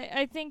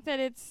I think that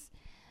it's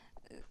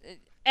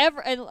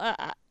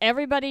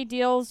everybody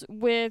deals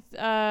with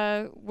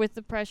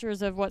the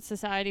pressures of what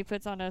society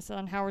puts on us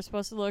on how we're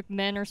supposed to look.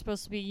 Men are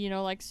supposed to be, you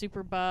know, like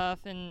super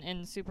buff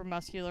and super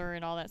muscular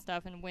and all that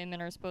stuff, and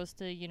women are supposed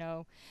to, you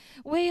know,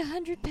 weigh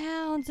 100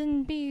 pounds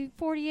and be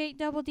 48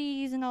 double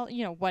Ds and all,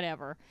 you know,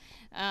 whatever.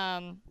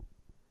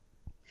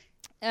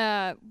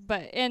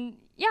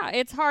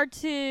 It's hard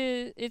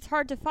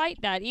to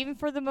fight that, even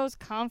for the most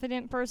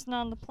confident person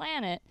on the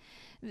planet.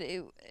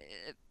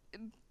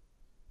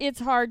 It's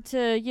hard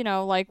to, you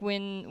know, like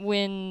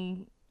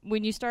when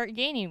you start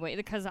gaining weight,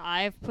 because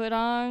I've put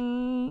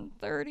on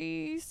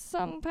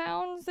 30-some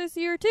pounds this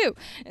year too.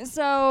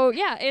 So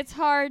yeah, it's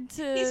hard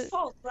to. His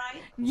fault,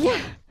 right? Yeah.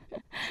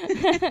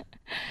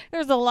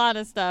 There's a lot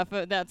of stuff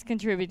that's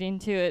contributing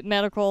to it,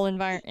 medical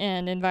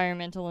and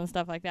environmental and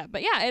stuff like that.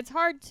 But yeah, it's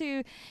hard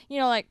to, you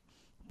know, like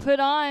put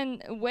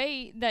on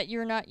weight that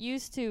you're not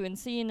used to and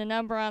seeing a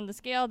number on the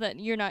scale that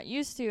you're not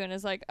used to, and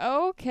it's like,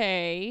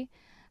 okay,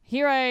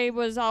 here I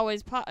was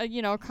always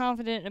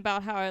confident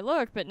about how I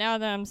looked, but now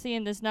that I'm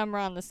seeing this number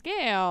on the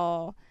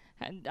scale,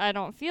 I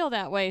don't feel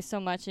that way so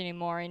much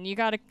anymore. And you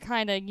got to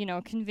kind of, you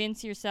know,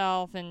 convince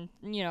yourself and,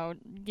 you know,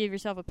 give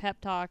yourself a pep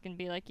talk and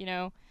be like, you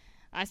know,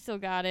 I still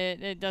got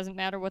it. It doesn't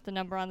matter what the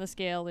number on the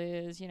scale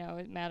is. You know,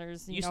 it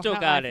matters. You know, still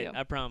how got I it. feel.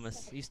 I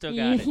promise. You still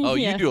got it. Oh,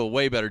 Yeah. you do a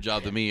way better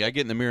job than me. I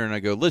get in the mirror and I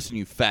go, listen,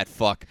 you fat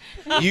fuck.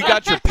 You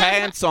got your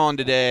pants on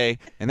today,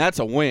 and that's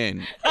a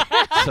win.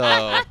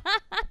 So,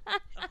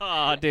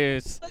 Oh,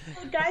 dudes. But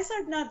the guys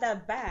are not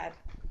that bad.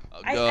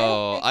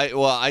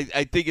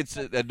 I think it's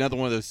another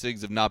one of those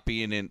things of not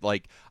being in,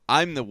 like,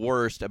 I'm the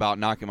worst about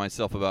knocking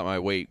myself about my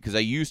weight, because I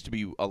used to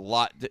be a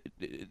lot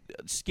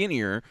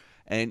skinnier.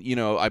 And, you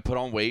know, I put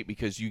on weight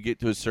because you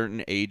get to a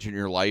certain age in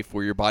your life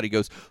where your body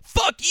goes,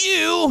 fuck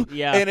you!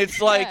 Yeah. And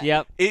it's like,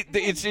 Yep.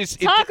 it's just...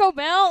 Taco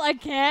Bell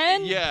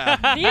again?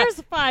 Yeah.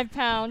 Here's 5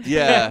 pounds.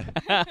 Yeah.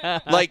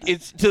 Like,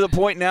 it's to the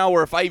point now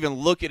where if I even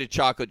look at a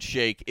chocolate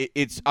shake,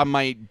 it's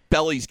my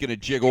belly's going to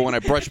jiggle when I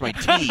brush my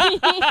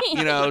teeth.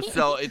 You know,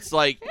 so it's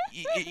like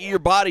your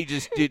body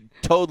just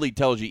totally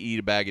tells you eat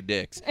a bag of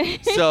dicks.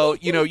 So,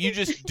 you know, you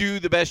just do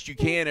the best you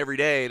can every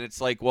day. And it's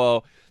like,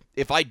 well,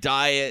 if I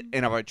diet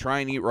and if I try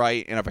and eat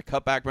right and if I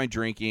cut back my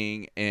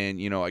drinking and,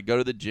 you know, I go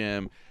to the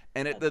gym,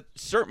 and at the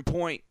certain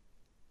point,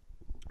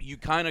 you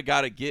kind of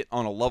got to get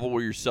on a level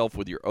with yourself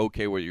where you're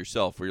okay with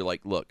yourself, where you're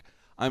like, look,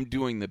 I'm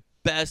doing the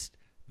best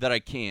that I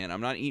can. I'm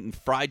not eating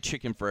fried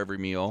chicken for every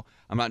meal.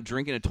 I'm not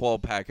drinking a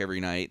 12-pack every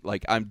night.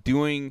 Like, I'm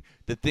doing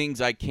the things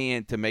I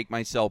can to make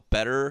myself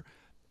better,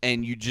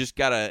 and you just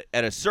got to,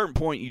 at a certain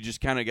point, you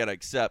just kind of got to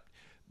accept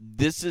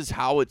this is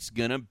how it's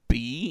going to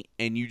be,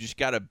 and you just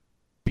got to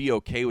be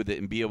okay with it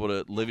and be able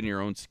to live in your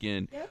own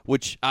skin. Yep.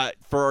 Which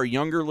for our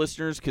younger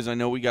listeners, because I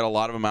know we got a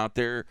lot of them out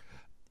there,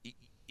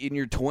 in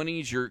your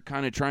 20s you're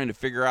kind of trying to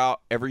figure out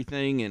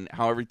everything and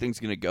how everything's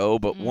going to go,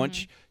 but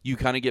once you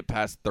kind of get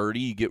past 30,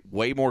 you get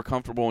way more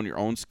comfortable in your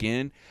own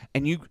skin,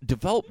 and you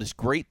develop this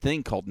great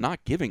thing called not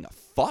giving a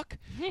fuck.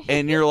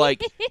 And you're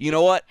like, you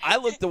know what, I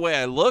look the way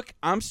I look,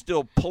 I'm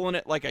still pulling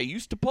it like I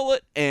used to pull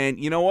it, and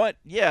you know what,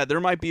 yeah, there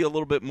might be a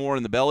little bit more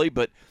in the belly,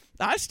 but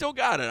I still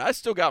got it. I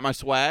still got my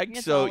swag.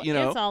 It's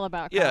all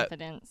about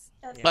confidence.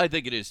 I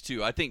think it is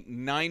too. I think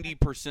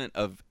 90%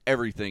 of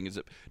everything is,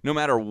 no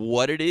matter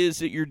what it is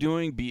that you're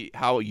doing, be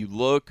how you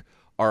look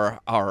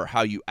or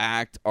how you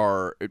act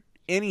or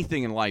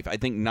anything in life, I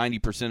think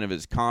 90% of it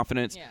is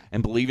confidence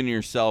and believing in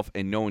yourself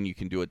and knowing you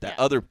can do it. That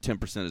other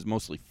 10% is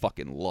mostly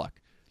fucking luck.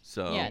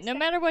 So yeah, no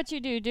matter what you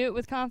do it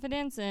with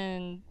confidence,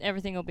 and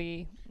everything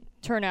will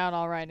turn out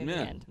all right in the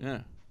end.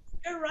 Yeah.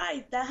 You're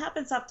right. That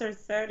happens after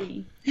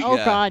 30. Oh,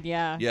 yeah. God,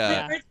 yeah.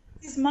 Yeah. My birthday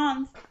this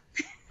month.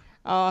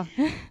 Oh,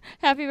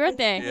 happy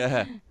birthday.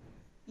 Yeah.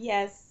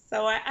 Yes.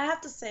 So I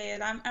have to say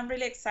it. I'm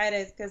really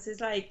excited because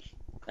it's like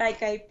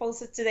I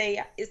posted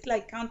today, it's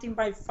like counting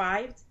by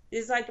 5.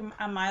 It's like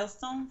a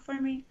milestone for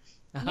me.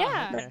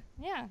 Yeah.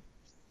 Yeah.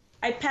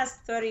 I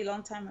passed 30 a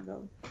long time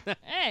ago.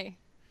 Hey.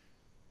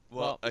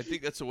 Well, I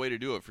think that's the way to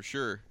do it for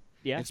sure.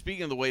 Yeah. And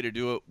speaking of the way to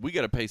do it, we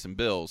got to pay some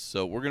bills.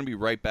 So we're going to be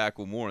right back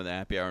with more of the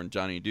Happy Hour and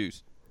Johnny and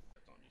Deuce.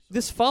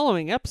 This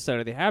following episode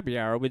of the Happy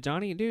Hour with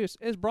Johnny and Deuce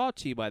is brought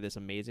to you by this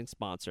amazing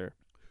sponsor.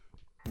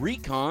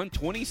 Recon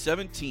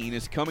 2017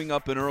 is coming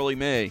up in early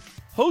May,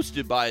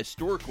 hosted by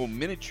Historical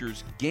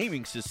Miniatures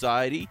Gaming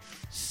Society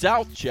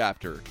South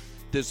Chapter.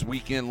 This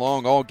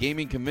weekend-long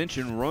all-gaming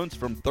convention runs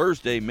from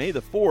Thursday, May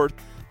the 4th,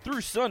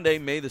 through Sunday,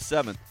 May the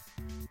 7th.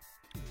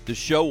 The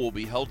show will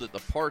be held at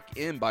the Park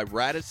Inn by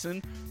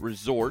Radisson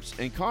Resorts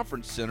and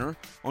Conference Center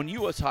on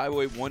U.S.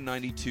 Highway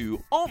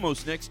 192,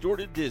 almost next door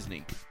to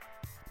Disney.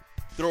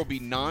 There will be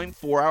 9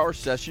 4-hour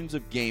sessions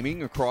of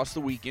gaming across the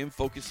weekend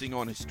focusing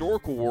on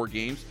historical war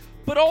games,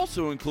 but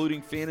also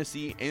including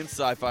fantasy and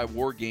sci-fi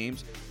war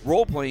games,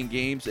 role-playing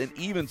games, and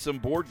even some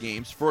board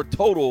games for a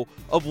total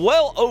of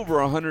well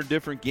over 100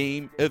 different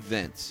game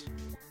events.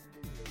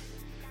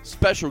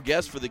 Special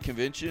guest for the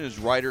convention is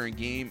writer and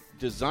game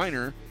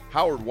designer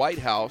Howard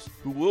Whitehouse,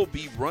 who will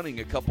be running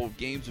a couple of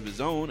games of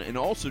his own and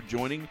also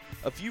joining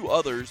a few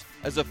others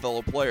as a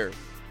fellow player.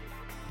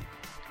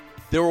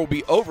 There will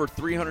be over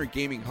 300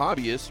 gaming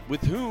hobbyists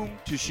with whom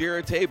to share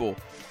a table,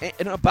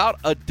 and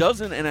about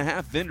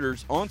 12.5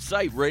 vendors on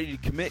site ready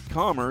to commit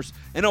commerce,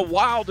 and a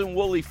wild and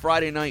woolly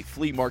Friday night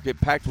flea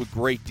market packed with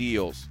great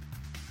deals.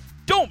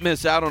 Don't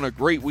miss out on a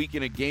great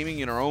weekend of gaming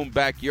in our own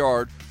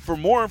backyard. For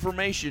more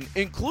information,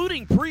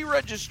 including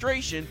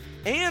pre-registration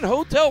and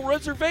hotel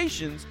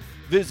reservations,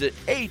 visit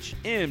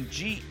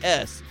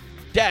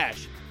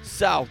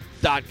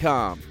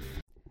hmgs-south.com.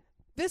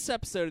 This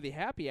episode of the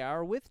Happy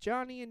Hour with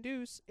Johnny and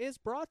Deuce is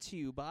brought to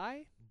you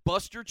by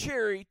Buster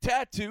Cherry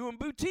Tattoo and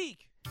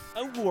Boutique,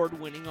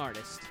 award-winning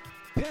artist,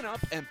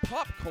 pinup and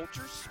pop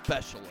culture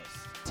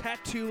specialist,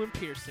 tattoo and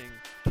piercing,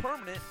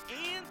 permanent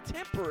and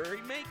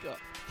temporary makeup,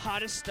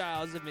 hottest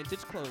styles of vintage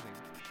clothing,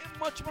 and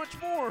much, much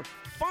more.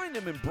 Find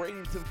them in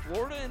Bradenton,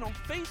 Florida, and on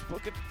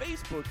Facebook at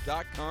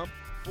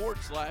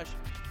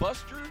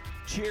facebook.com/Buster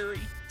Cherry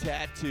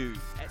Tattoo.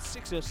 At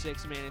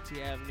 606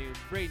 Manatee Avenue,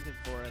 Bradenton,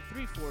 Florida,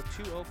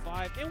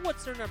 34205. And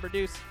what's their number,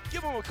 Deuce?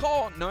 Give them a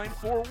call at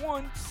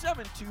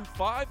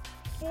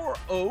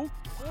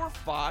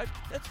 941-725-4045.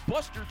 That's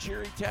Buster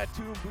Cherry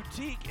Tattoo and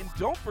Boutique. And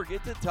don't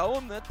forget to tell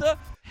them that the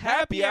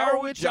Happy Hour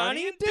with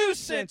Johnny and Deuce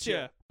sent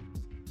you.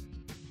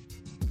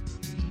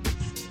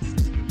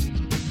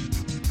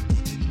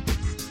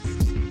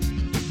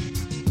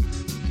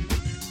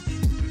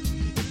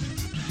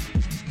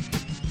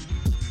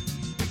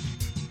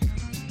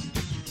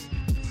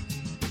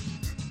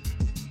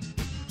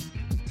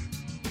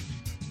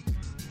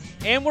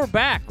 And we're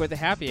back with the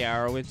Happy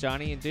Hour with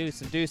Johnny and Deuce.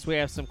 And Deuce, we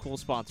have some cool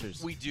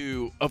sponsors. We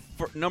do.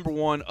 Number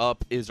one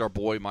up is our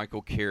boy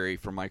Michael Carey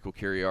from Michael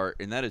Carey Art,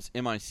 and that is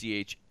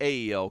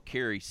MICHAEL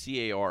Carey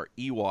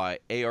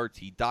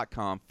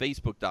CAREYART.com,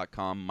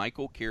 Facebook.com,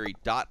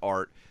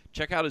 MichaelCarey.art.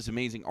 Check out his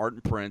amazing art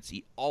and prints.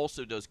 He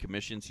also does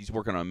commissions. He's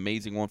working on an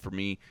amazing one for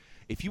me.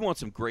 If you want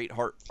some great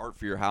art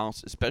for your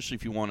house, especially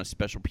if you want a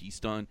special piece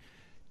done,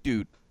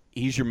 dude,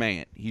 he's your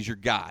man. He's your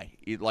guy.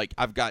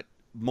 I've got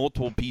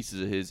multiple pieces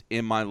of his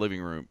in my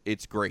living room.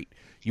 It's great.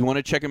 You want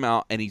to check him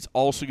out, and he's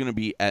also going to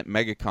be at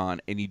MegaCon,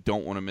 and you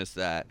don't want to miss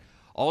that.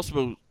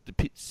 Also,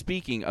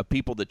 speaking of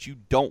people that you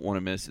don't want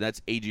to miss,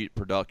 that's Agent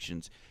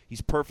Productions.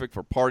 He's perfect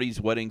for parties,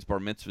 weddings, bar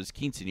mitzvahs,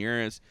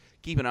 quinceañeras.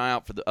 Keep an eye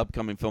out for the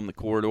upcoming film, The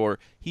Corridor.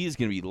 He is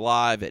going to be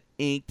live at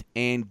Inked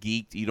and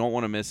Geeked. You don't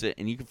want to miss it,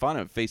 and you can find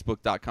him at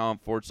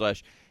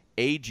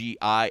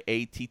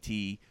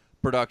facebook.com/AGIATT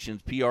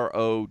Productions,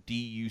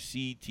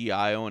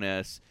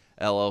 PRODUCTIONS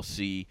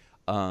LLC.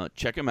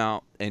 Check them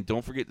out, and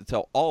don't forget to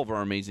tell all of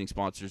our amazing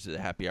sponsors that the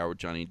Happy Hour with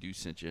Johnny and Deuce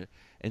sent you.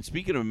 And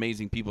speaking of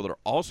amazing people that are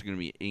also going to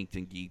be Inked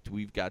and Geeked,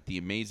 we've got the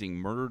amazing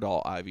Murder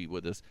Doll Ivy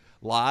with us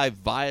live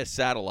via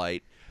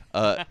satellite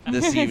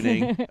this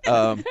evening.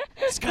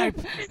 Skype.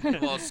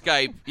 Well,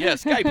 Skype. Yeah,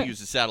 Skype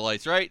uses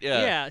satellites, right?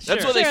 Yeah, sure.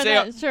 That's what they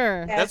say.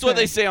 Sure. That's what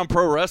they say on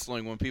pro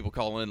wrestling when people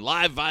call in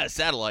live via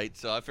satellite.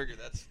 So I figured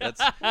that's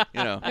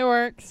It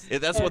works.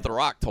 that's what The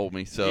Rock told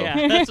me. So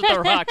Yeah, that's what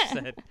The Rock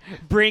said.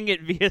 Bring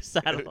it via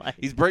satellite.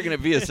 he's bringing it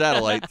via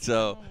satellite.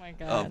 So Oh my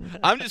God.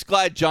 I'm just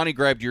glad Johnny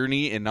grabbed your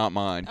knee and not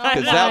mine, Oh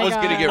because my that was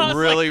God. going to get I was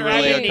really, like,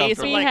 really right.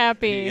 uncomfortable. Be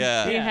happy.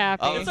 Yeah. Be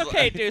happy. I was It's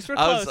okay, Deuce. We're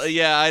I was, close.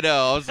 yeah, I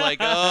know. I was like,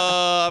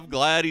 oh, I'm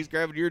glad he's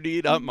grabbing your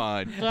knee, not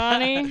mine.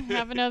 Johnny,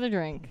 have another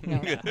drink. No.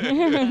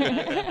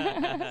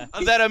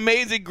 That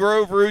amazing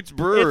Grove Roots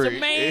Brewery. It's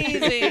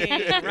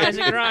amazing. Rise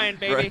and grind,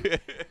 baby.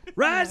 Right.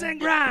 Rise and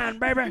grind,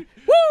 baby.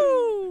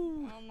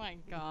 Woo! Oh my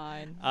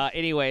God.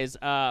 Anyways,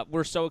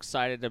 we're so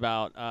excited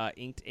about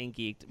Inked and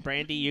Geeked.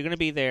 Brandy, you're going to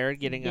be there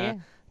getting Yeah. a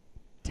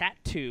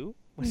tattoo,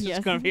 which is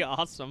Yes. going to be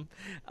awesome,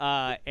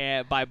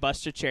 by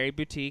Buster Cherry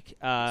Boutique,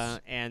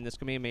 and this is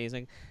going to be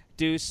amazing.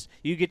 Deuce,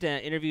 you get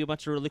to interview a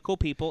bunch of really cool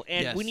people,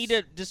 and we Yes. need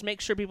to just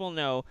make sure people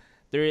know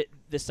the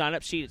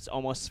sign-up sheet is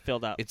almost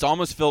filled up. It's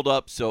almost filled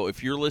up, so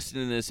if you're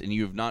listening to this and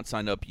you have not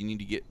signed up, you need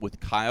to get with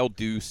Kyle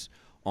Deuce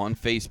on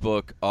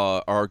Facebook,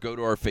 or go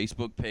to our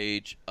Facebook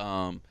page.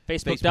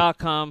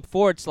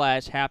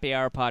 Facebook.com/Happy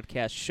Hour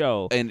Podcast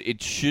Show. And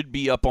it should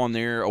be up on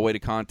there, a way to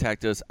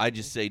contact us. I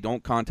just say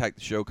don't contact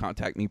the show,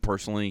 contact me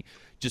personally,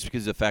 just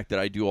because of the fact that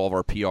I do all of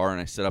our PR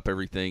and I set up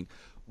everything.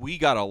 We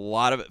got a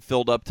lot of it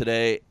filled up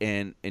today,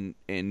 and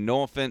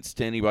no offense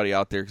to anybody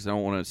out there, because I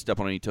don't want to step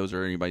on any toes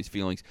or anybody's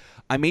feelings.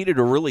 I made it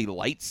a really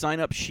light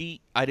sign-up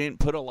sheet. I didn't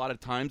put a lot of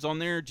times on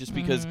there just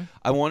because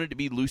I wanted to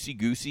be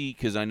loosey-goosey,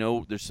 because I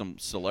know there's some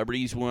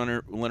celebrities who will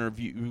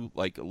interview,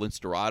 like Lindsay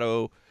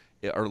Dorado.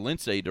 Yeah, Did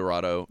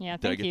I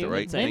thank get you. that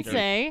right? Lindsay.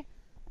 Lindsay.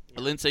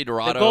 Lindsay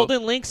Dorado. The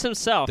Golden Lynx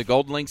himself. The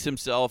Golden Lynx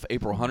himself.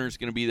 April Hunter's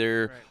going to be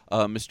there.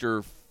 Right.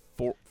 Mr.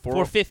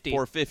 450.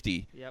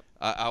 450. Yep.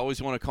 I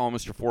always want to call him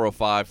Mr.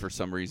 405 for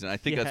some reason. I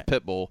think that's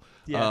Pitbull.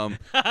 Yeah.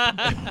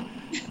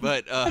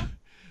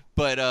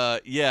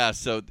 Yeah,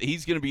 so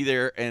he's going to be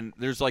there, and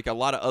there's like a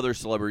lot of other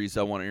celebrities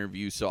I want to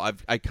interview. So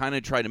I kind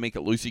of try to make it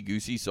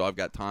loosey-goosey so I've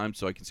got time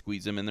so I can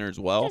squeeze them in there as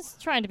well. Just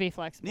trying to be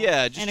flexible.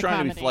 Yeah, just and trying to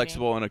be accommodating.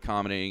 flexible and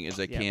accommodating as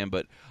I can.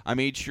 But I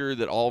made sure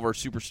that all of our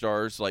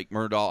superstars, like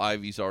Murdahl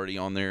Ivy's already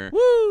on there.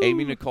 Woo!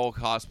 Amy Nicole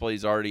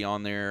cosplay's already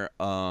on there.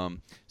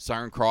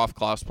 Siren Croft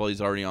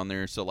cosplay's already on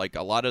there. So like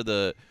a lot of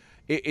the,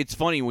 it's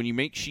funny when you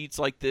make sheets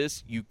like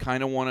this, you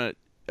kind of want to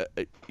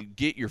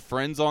get your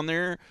friends on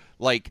there.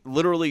 Like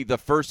literally, the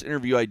first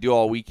interview I do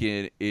all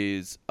weekend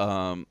is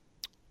Amy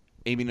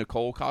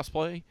Nicole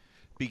cosplay,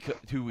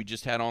 who we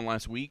just had on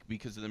last week,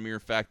 because of the mere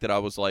fact that I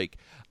was like,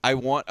 I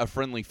want a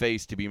friendly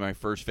face to be my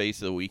first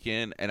face of the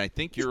weekend, and I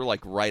think you're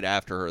like right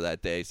after her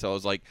that day. So I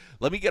was like,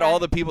 let me get all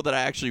the people that I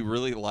actually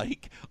really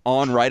like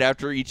on right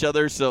after each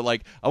other. So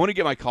like, I want to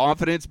get my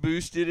confidence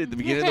boosted at the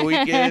beginning of the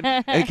weekend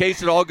in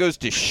case it all goes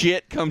to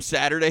shit come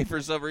Saturday for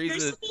some You're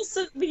reason. supposed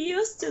to be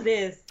used to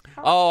this.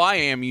 Oh, I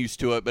am used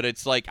to it, but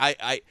it's like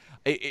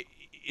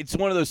it's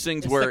one of those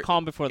things It's where the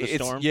calm before the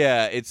storm.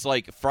 Yeah, it's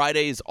like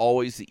Friday is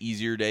always the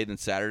easier day than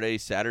Saturday.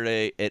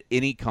 Saturday at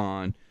any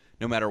con,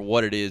 no matter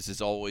what it is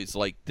always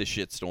like the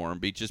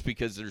shitstorm. Just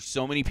because there's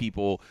so many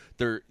people.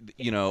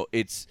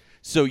 It's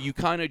so you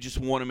kind of just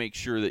want to make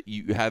sure that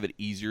you have it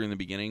easier in the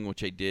beginning,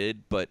 which I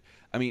did. But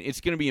I mean,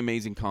 it's going to be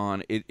amazing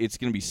con. It's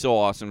going to be so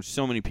awesome. There's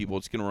so many people.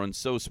 It's going to run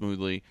so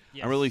smoothly.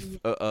 Yes. I'm really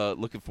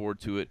looking forward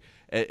to it.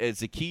 As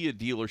the Kia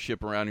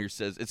dealership around here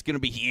says, it's going to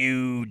be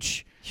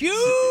huge.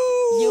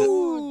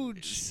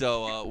 Huge.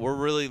 So we're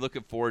really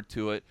looking forward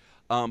to it.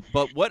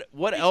 But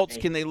what else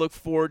can they look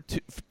forward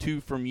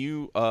to from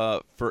you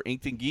for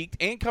Inked and Geeked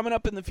and coming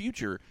up in the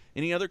future?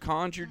 Any other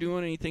cons you're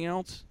doing? Anything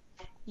else?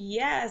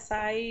 Yes,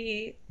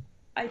 I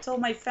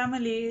told my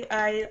family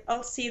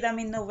I'll see them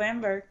in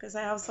November because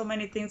I have so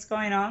many things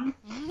going on.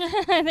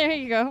 There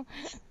you go.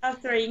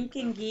 After Ink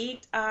and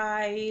Geek,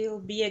 I'll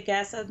be a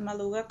guest at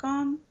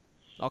MalugaCon.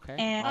 Okay.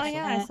 And Oh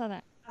yeah, I saw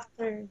that.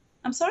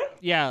 I'm sorry.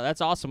 Yeah, that's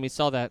awesome. We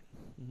saw that.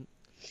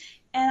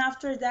 And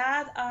after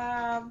that,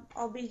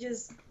 I'll be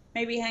just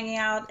maybe hanging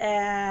out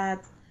at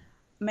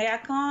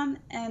MegaCon,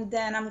 and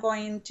then I'm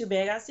going to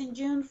Vegas in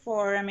June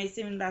for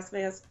Amazing Las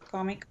Vegas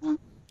Comic Con.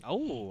 Oh,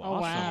 Oh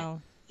awesome.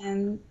 wow.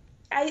 And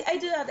I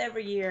do that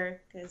every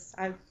year because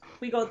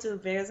we go to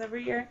Vegas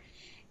every year.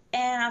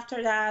 And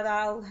after that,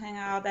 I'll hang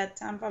out at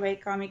Tampa Bay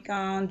Comic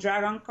Con,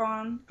 Dragon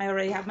Con. I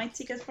already have my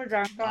tickets for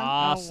Dragon Con.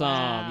 Awesome.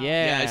 wow.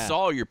 Yeah. I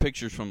saw your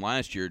pictures from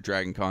last year at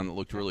Dragon Con that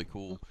looked really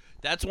cool.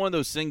 That's one of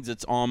those things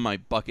that's on my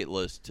bucket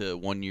list to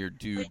one year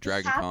do Like the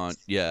Dragon Con.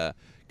 hats? Yeah,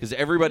 because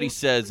everybody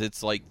says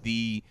it's like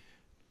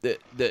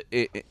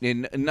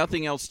and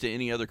nothing else to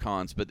any other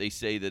cons, but they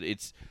say that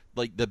it's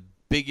like the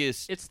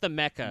biggest It's the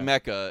Mecca.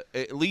 Mecca,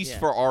 at least Yeah.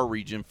 for our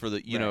region, for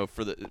the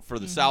Right. for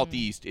the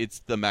Southeast,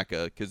 it's the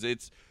Mecca because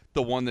it's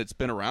the one that's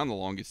been around the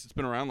longest. It's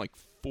been around like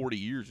 40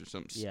 years or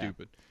something Yeah.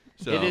 stupid.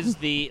 So It is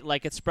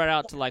it's spread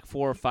out to like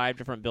 4 or 5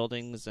 different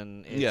buildings,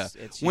 and it's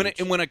huge.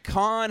 when a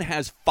con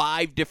has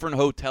 5 different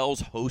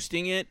hotels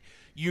hosting it,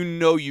 you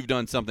know you've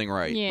done something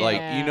right. Like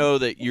you Yeah. know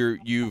that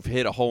you've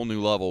hit a whole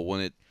new level when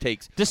it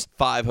takes Just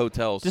 5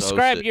 hotels. to host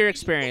describe it. your You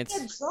experience.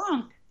 can get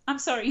drunk. I'm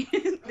sorry.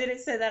 Did I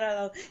say that out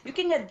loud? You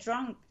can get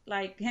drunk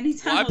like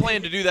anytime. Well, I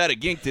plan to do that at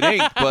Ginked and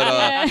Ink, but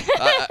Yeah.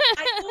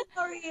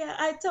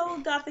 I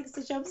told Gothic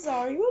Sushi, I'm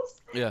sorry.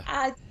 Whoops. yeah.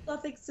 I told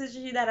Gothic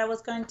Sushi that I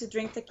was going to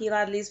drink tequila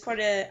at least for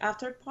the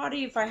after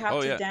party if I have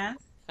Oh, to yeah.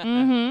 dance.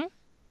 Mm-hmm.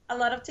 A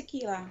lot of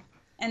tequila.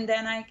 And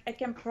then I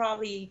can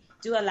probably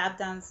do a lap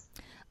dance.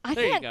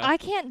 There you go. I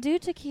can't do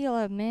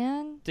tequila,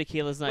 man.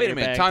 Tequila's not Wait your a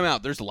minute, bag. time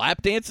out. There's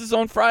lap dances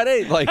on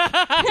Friday? Like,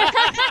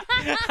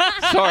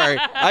 sorry,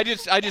 I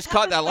just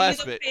caught that You last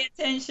don't bit. pay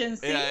attention.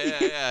 See?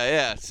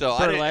 Yeah. So I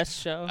didn't. Burlesque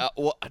show.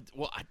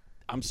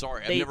 I'm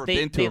sorry. I've They- never they-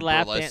 been to they a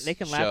lap burlesque dan- They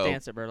can show. lap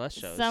dance at burlesque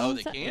shows. Oh,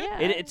 they can? Yeah.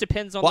 It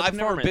depends on Well, the I've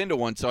never performance. been to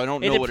one, so I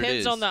don't It know what it depends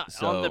is. on the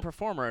so.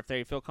 performer if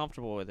they feel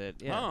comfortable with it.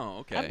 Yeah. Oh,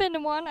 okay. I've been to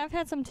one. I've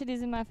had some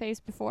titties in my face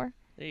before.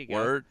 There you go.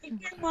 Word.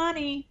 Take your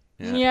money.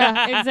 Yeah.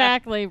 Yeah,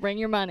 exactly. Bring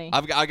your money.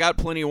 I got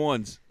plenty of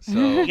ones. So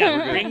You got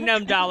we're good. ring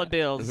them dollar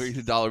bills.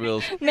 $dollar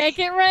bills. Make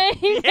it rain.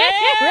 Make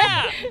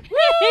Yeah! it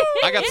rain.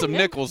 I got some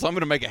nickels. I'm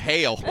gonna make a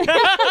hail.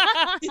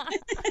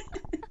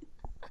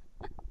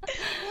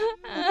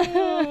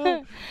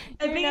 I've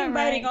You're been not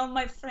inviting right. all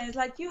my friends,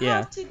 like, you Yeah.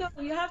 have to go,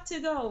 you have to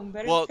go.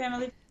 Better Well,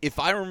 family. If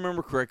I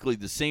remember correctly,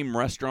 the same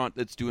restaurant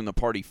that's doing the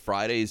party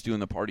Friday is doing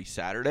the party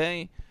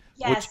Saturday.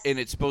 Yes. And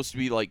it's supposed to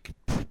be like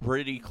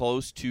pretty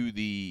close to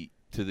the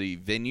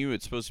venue.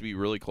 It's supposed to be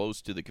really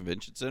close to the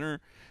convention center,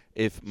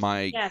 if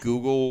my Yes.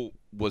 Google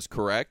was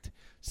correct.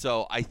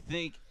 So I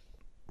think,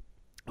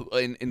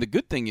 and the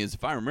good thing is,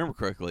 if I remember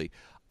correctly,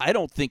 I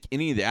don't think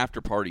any of the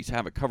after parties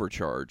have a cover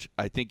charge.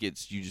 I think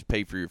it's you just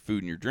pay for your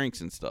food and your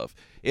drinks and stuff.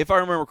 If I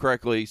remember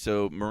correctly,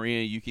 so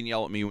Maria, you can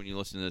yell at me when you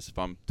listen to this if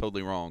I'm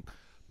totally wrong.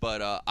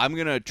 But I'm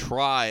going to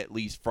try at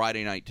least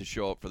Friday night to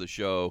show up for the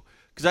show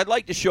because I'd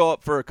like to show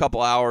up for a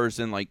couple hours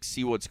and, like,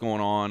 see what's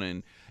going on.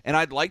 And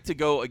I'd like to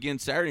go again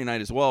Saturday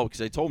night as well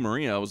because I told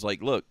Maria, I was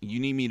like, look, you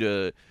need me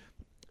to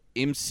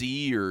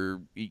MC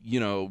or, you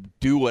know,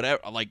 do whatever.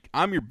 Like,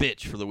 I'm your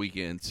bitch for the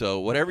weekend. So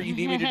whatever you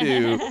need me to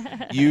do,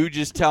 you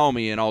just tell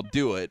me and I'll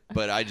do it.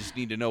 But I just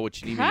need to know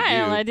what you need me to do.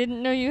 Kyle, I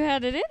didn't know you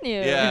had it in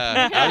you.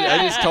 Yeah, I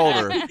just told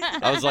her.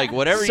 I was like,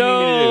 whatever you need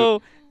me to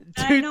do.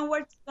 I know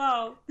where to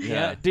go.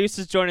 Yeah, Deuce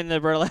is joining the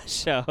burlesque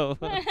show.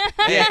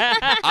 Yeah,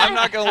 I'm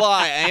not gonna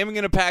lie. I am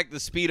gonna pack the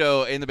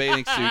Speedo and the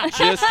bathing suit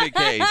just in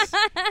case.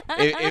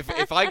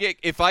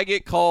 If I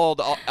get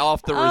called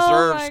off the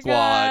reserve my squad,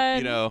 God.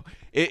 you know,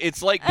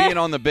 it's like being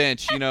on the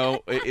bench. You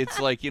know, it's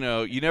like, you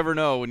know, you never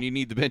know when you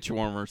need the bench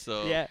warmer.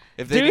 So Yeah,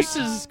 if they Deuce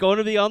is going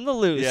to be on the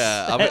loose.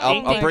 yeah,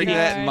 I'll bring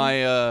that in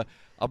my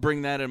I'll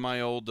bring that in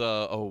my old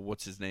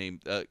what's his name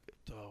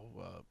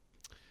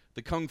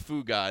the kung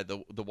fu guy, the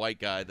white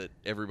guy that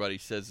everybody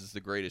says is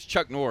the greatest,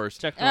 Chuck Norris.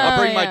 I'll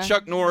bring my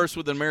Chuck Norris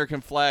with an American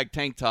flag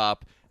tank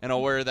top, and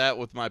I'll wear that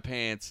with my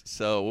pants,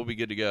 so we'll be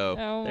good to go.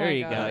 Oh There my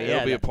you God. go.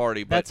 It'll be a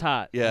party. But That's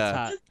hot. Yeah. That's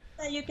hot.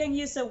 That you can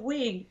use a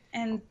wig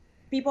and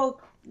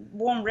people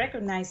won't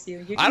recognize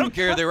you. I don't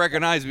care if they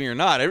recognize me or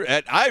not.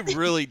 I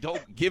really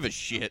don't give a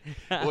shit,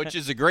 which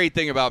is a great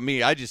thing about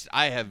me. I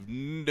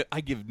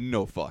give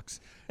no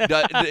fucks.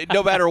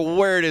 No matter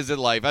where it is in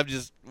life, I'm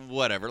just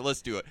whatever.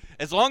 Let's do it.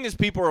 As long as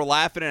people are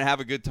laughing and have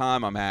a good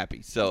time, I'm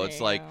happy. So There it's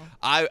you like go.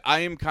 I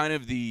am kind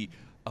of the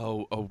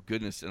oh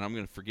goodness, and I'm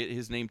gonna forget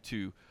his name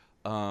too.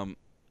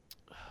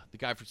 The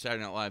guy from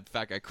Saturday Night Live, the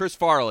fat guy, Chris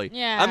Farley.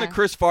 Yeah. I'm the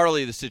Chris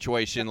Farley of the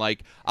situation.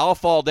 Like, I'll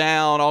fall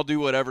down, I'll do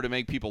whatever to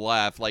make people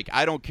laugh. Like,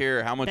 I don't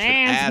care how much of an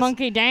Dance, ass.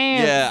 monkey,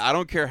 dance. Yeah, I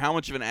don't care how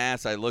much of an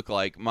ass I look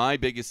like. My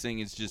biggest thing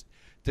is just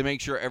to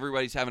make sure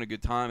everybody's having a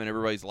good time and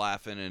everybody's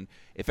laughing. And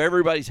if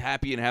everybody's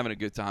happy and having a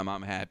good time,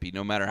 I'm happy,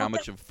 no matter how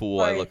much of a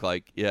fool I look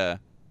like. Yeah.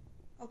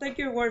 I'll take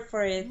your word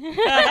for it.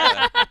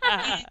 Yeah.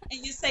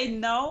 and you say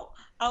no,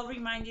 I'll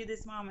remind you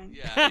this moment.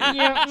 Yeah.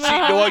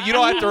 Yeah. Well, you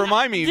don't have to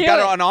remind me. You've Do got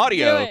it it. on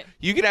audio. Do it.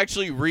 You can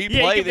actually Yeah, replay you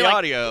can be the like,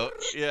 audio.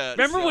 Yeah.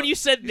 Remember so- when you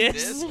said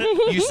this?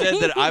 You said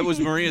that I was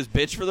Maria's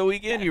bitch for the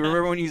weekend? You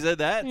remember when you said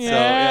that? Yeah. So,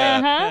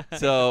 yeah. Uh-huh.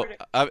 So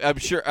I'm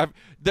sure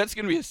that's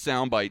going to be a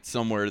soundbite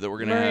somewhere that we're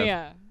going to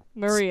have.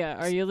 Maria,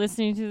 are you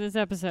listening to this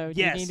episode?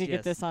 Yes, You need to yes.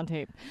 get this on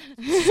tape.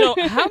 So,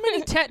 how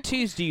many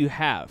tattoos do you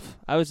have?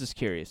 I was just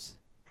curious.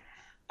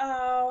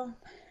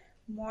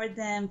 More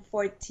than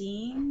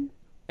 14.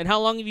 And how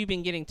long have you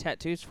been getting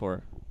tattoos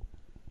for?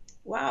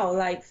 Wow,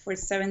 like for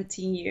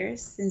 17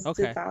 years since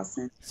Okay.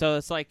 2000. So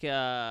it's like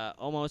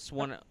almost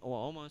one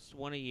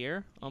a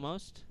year,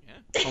 almost.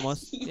 Yeah.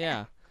 Almost.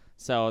 Yeah.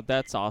 So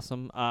that's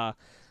awesome.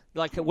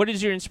 Like, what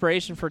is your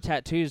inspiration for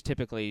tattoos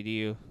typically? Do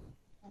you?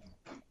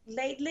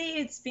 Lately,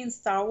 it's been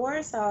Star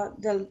Wars.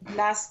 The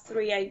last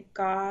 3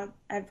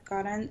 I've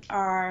gotten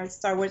are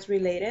Star Wars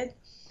related.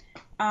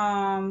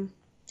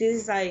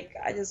 This is like,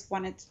 I just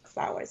wanted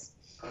flowers.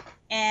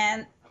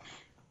 And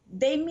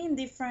they mean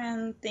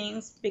different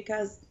things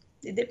because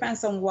it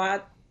depends on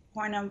what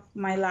point of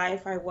my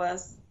life I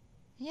was.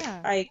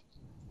 Yeah. Like,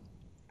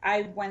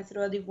 I went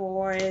through a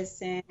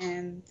divorce,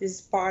 and this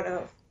is part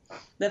of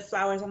the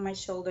flowers on my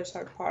shoulders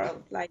are part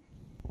of like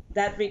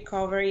that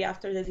recovery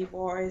after the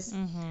divorce.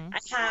 Mm-hmm.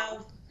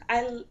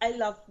 I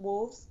love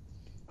wolves,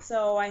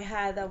 so I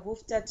had a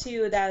wolf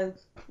tattoo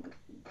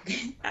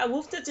a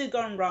wolf tattoo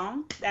gone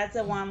wrong. That's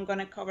the one I'm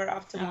gonna cover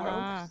up tomorrow.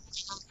 Ah.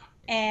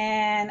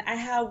 And I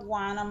have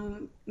one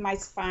on my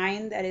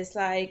spine that is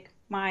like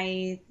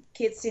my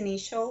kids'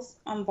 initials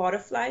on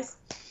butterflies.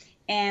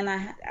 And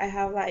I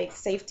have like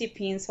safety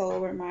pins all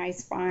over my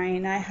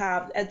spine. I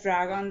have a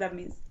dragon that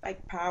means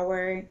like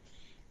power.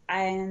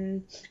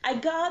 And I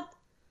got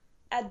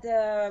at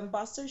the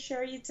Buster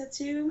Sherry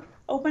tattoo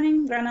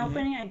grand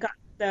opening, I got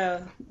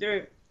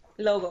their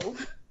logo.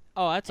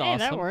 Oh, that's Hey, awesome.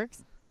 that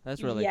works.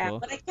 That's really yeah, cool.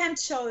 but I can't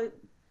show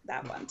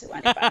that one to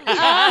anybody.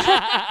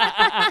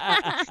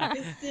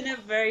 It's in a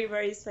very,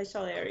 very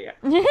special area.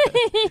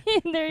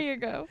 There you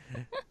go.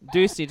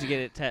 Deuce needs to get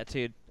it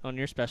tattooed on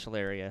your special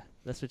area.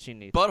 That's what you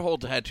need. Butthole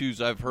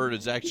tattoos, I've heard,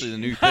 is actually the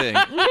new thing.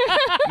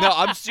 No,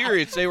 I'm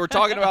serious. They were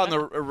talking about on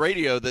the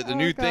radio that the Oh,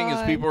 new thing is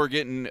God. people are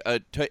getting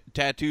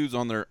tattoos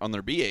on their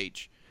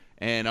BH,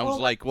 and I was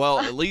like, well,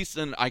 at least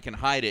then I can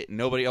hide it and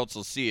nobody else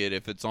will see it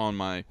if it's on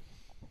my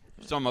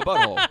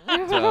butthole.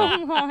 So,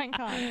 Oh my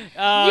God.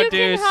 Oh, You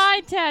Deuce. can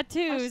hide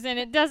tattoos, and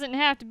it doesn't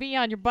have to be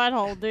on your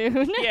butthole,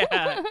 dude.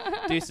 Yeah,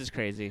 Deuce is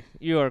crazy.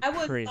 You are I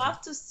would crazy.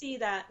 love to see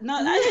that.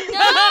 No,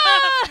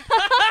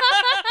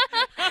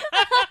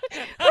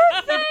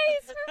 Her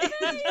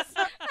face.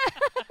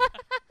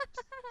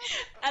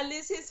 at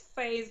least his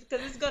face,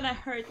 because it's gonna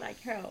hurt like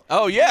hell.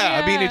 oh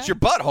yeah, I mean Yeah. it's your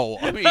butthole.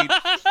 I mean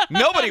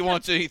nobody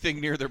wants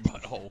anything near their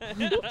butthole.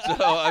 So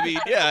I mean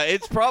yeah,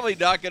 it's probably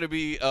not going to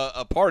be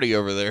a party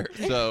over there.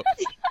 So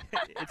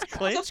It's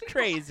Clint's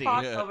crazy.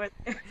 Talk Yeah. over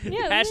there.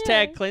 Yeah,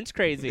 Hashtag Clint's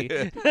crazy.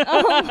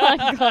 Oh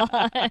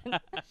my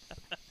God.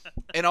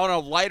 And on a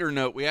lighter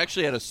note, we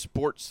actually had a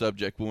sports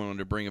subject we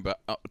wanted to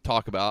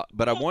talk about,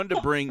 but I wanted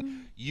to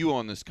bring you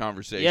on this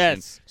conversation.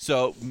 Yes.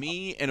 So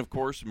me and, of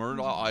course,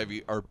 Murdaugh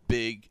Ivy are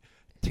big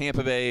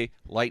Tampa Bay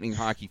Lightning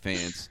hockey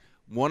fans.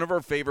 One of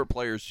our favorite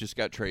players just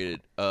got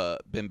traded,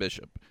 Ben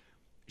Bishop.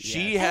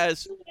 She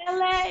has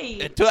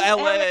LA. to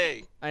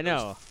LA. I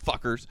know. Those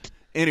fuckers.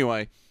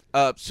 Anyway,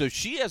 so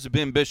she has a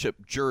Ben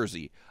Bishop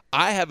jersey.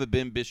 I have a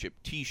Ben Bishop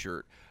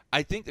T-shirt.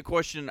 I think the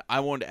question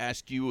I wanted to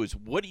ask you is,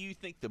 what do you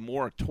think the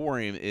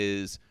moratorium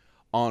is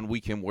on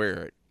we can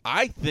wear it?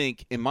 I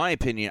think, in my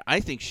opinion, I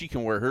think she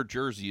can wear her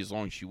jersey as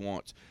long as she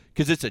wants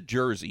because it's a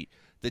jersey.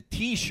 The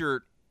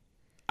T-shirt,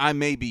 I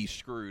may be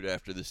screwed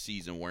after the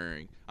season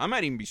wearing. I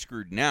might even be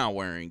screwed now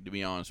wearing, to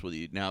be honest with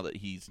you, now that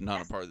he's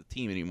not a part of the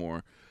team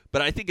anymore.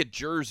 But I think a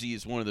jersey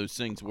is one of those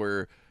things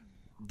where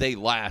they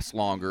last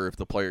longer if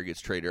the player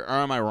gets traded. Or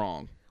am I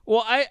wrong?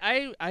 Well,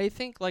 I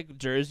think like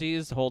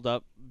jerseys hold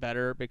up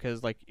better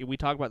because like we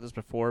talked about this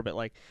before, but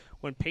like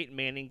when Peyton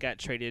Manning got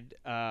traded,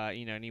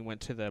 and he went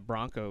to the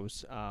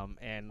Broncos,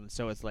 and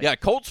so it's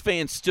like Colts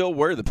fans still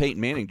wear the Peyton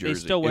Manning jersey. They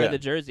still wear the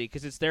jersey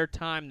because it's their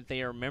time that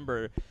they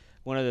remember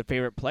one of their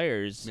favorite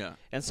players. Yeah.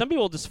 And some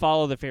people just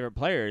follow their favorite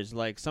players.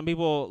 Like some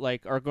people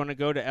like are going to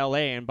go to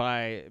L.A. and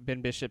buy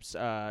Ben Bishop's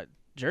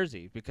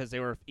jersey because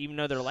even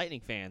though they're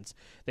Lightning fans,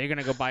 they're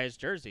gonna go buy his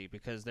jersey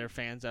because they're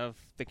fans of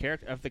the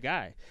character of the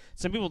guy.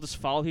 Some people just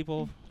follow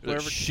people. They're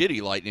a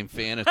shitty Lightning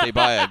fan if they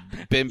buy a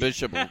Ben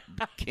Bishop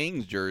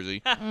Kings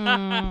jersey.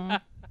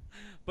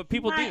 But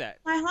people do that.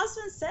 My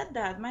husband said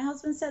that. My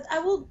husband said, I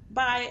will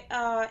buy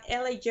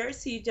LA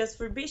jersey just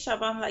for Bishop.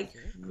 I'm like,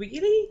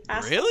 really?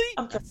 Really?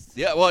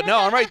 Yeah, well, no,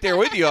 I'm right there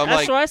with you.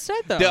 That's what I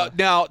said, though.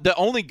 Now, the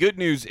only good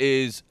news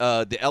is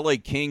the LA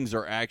Kings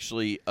are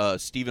actually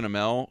Stephen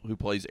Amell, who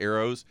plays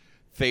Arrow's,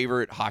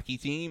 favorite hockey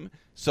team.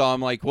 So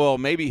I'm like, well,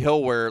 maybe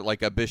he'll wear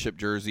like a Bishop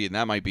jersey, and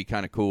that might be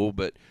kind of cool.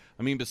 But,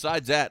 I mean,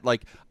 besides that,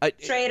 like...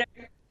 Trader.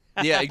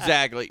 Yeah,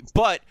 exactly.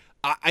 But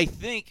I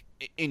think...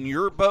 in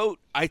your boat,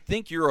 I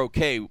think you're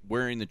okay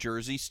wearing the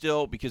jersey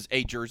still because,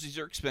 A, jerseys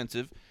are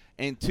expensive,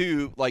 and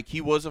 2, like, he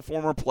was a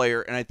former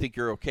player, and I think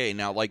you're okay.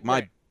 Now, like,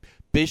 my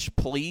Bish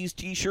Please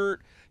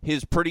T-shirt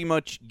is pretty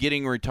much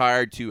getting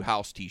retired to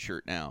house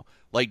T-shirt now.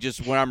 Like,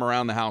 just when I'm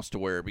around the house to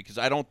wear because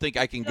I don't think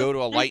I can go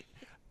to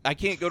I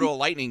can't go to a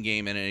Lightning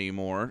game in it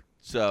anymore.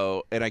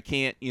 So, and I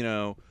can't,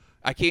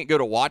 I can't go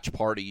to watch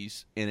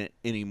parties in it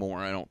anymore,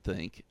 I don't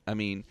think. I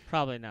mean...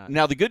 probably not.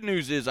 Now, the good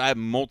news is I have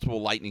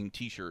multiple Lightning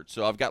T-shirts,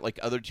 so I've got, like,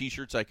 other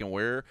T-shirts I can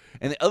wear.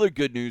 And the other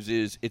good news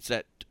is it's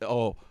that...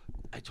 oh,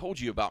 I told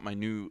you about my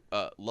new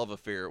love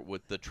affair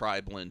with the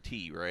Tri-Blend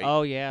tee, right?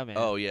 Oh, yeah, man.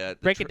 Oh, yeah.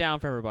 Break it down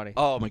for everybody.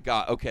 Oh, my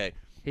God. Okay.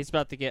 He's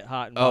about to get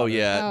hot and Oh, bothered.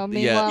 yeah. Oh,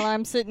 meanwhile,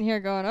 I'm sitting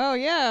here going, oh,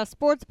 yeah,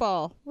 sports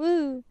ball.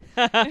 Woo.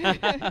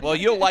 Well,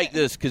 you'll like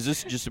this because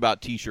this is just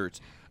about T-shirts.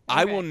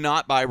 I Okay. will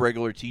not buy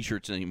regular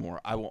T-shirts anymore.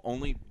 I will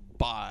only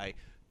buy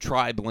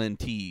Tri-Blend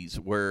tees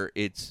where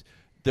it's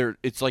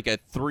like a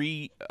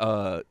three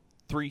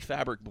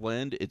fabric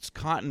blend. It's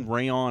cotton,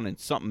 rayon, and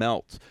something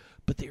else,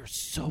 but they're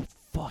so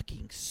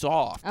fucking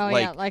soft. Oh,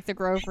 yeah, like the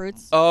Grove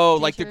Roots. Oh,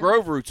 like the t-shirt.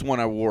 Grove Roots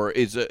one I wore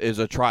is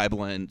a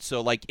Tri-Blend.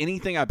 So like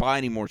anything I buy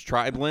anymore is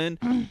Tri-Blend,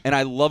 and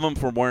I love them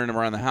for wearing them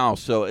around the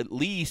house. So at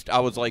least I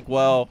was like,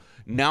 well,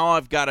 now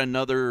I've got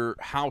another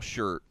house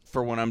shirt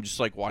for when I'm just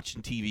like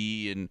watching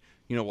TV and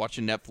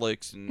watching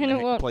Netflix and And it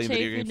won't playing chafe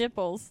video your games.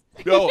 nipples.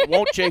 No, it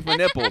won't chafe my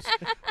nipples.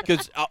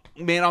 Because,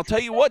 man, I'll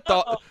tell you what,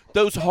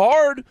 those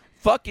hard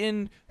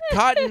fucking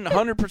cotton,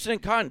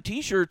 100% cotton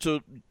T-shirts will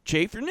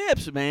chafe your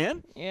nips,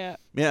 man. Yeah.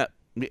 Yeah.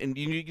 And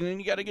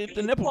you got to get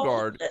the nipple Cold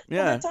guard. all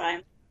Yeah. the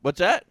time? What's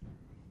that?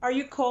 Are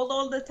you cold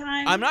all the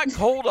time? I'm not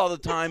cold all the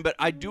time, but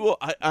I do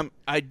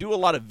a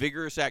lot of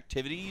vigorous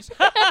activities,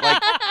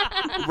 like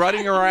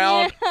running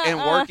around and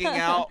working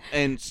out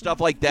and stuff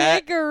like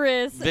that.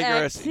 Vigorous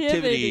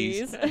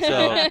activities. activities.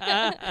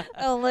 So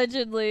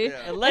Allegedly.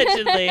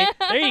 Allegedly.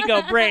 There you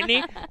go,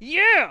 Brittany.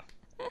 Yeah.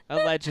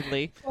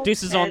 Allegedly.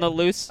 Deuce is on the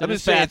loose in I'm his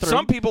just saying, bathroom.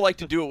 some people like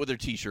to do it with their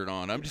T-shirt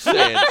on. I'm just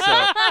saying.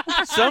 So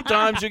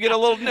sometimes you get a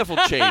little nipple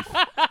chafe.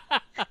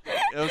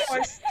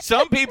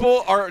 Some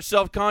people are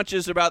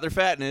self-conscious about their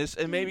fatness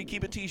and maybe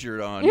keep a T-shirt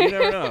on. You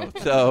never know.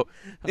 So,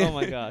 Oh,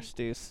 my gosh,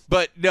 Deuce.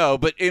 but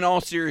in all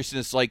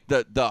seriousness, like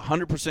the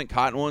 100%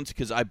 cotton ones,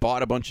 because I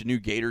bought a bunch of new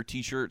Gator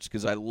T-shirts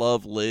because I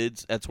love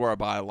lids. That's where I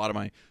buy a lot of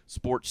my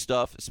sports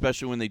stuff,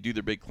 especially when they do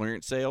their big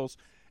clearance sales.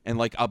 And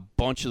like a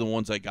bunch of the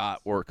ones I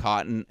got were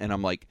cotton, and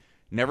I'm like,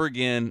 never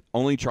again,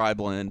 only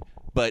Tri-Blend.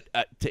 But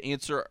to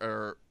answer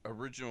our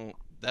original,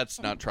 that's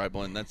not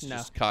Tri-Blend. That's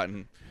just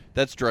cotton.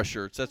 That's dress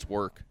shirts. That's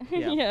work.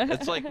 Yeah.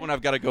 That's like when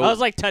I've got to go. I was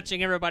like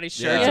touching everybody's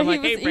shirts. Yeah. I'm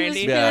like, he hey, was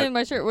Brandy. Yeah. feeling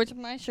my shirt, which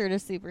my shirt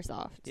is super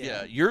soft.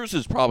 Yeah, yours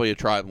is probably a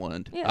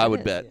Tri-Blend. Yeah, I it would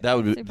is, bet yeah. that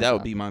would Super that would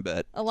soft. be my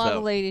bet. A lot So,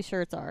 of ladies'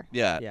 shirts are.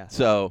 Yeah. Yeah.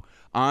 So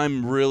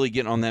I'm really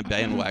getting on that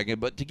bandwagon.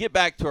 But to get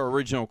back to our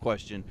original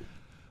question,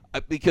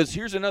 because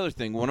here's another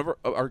thing. One of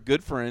our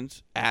good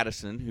friends,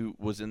 Addison, who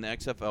was in the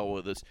XFL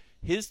with us,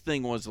 his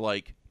thing was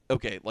like,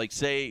 okay, like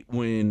say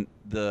when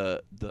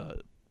the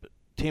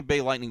Tampa Bay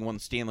Lightning won the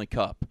Stanley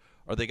Cup,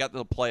 or they got to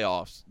the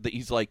playoffs, that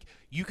he's like,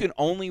 you can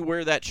only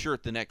wear that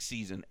shirt the next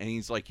season, and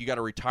he's like, you got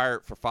to retire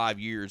it for 5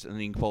 years, and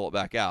then you can pull it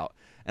back out.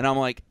 And I'm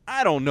like,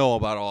 I don't know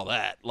about all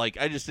that. Like,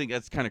 I just think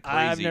that's kind of crazy.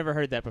 I've never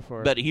heard that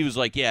before. But he was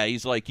like, yeah,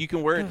 he's like, you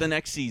can wear it the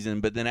next season,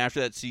 but then after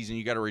that season,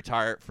 you got to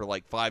retire it for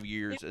like 5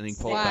 years, and then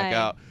pull it back Why?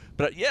 out.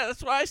 But yeah,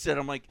 that's what I said.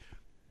 I'm like,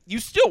 you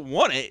still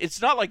won it. It's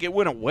not like it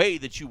went away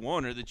that you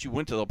won or that you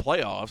went to the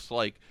playoffs.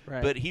 Like,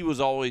 Right. but he was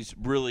always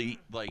really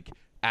like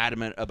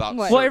adamant about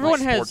What? certain, Well, everyone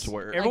like, has-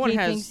 sportswear. everyone like he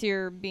has- thinks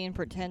you're being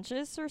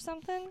pretentious or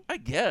something. I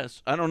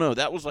guess I don't know.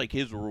 That was like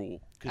his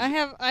rule. 'Cause-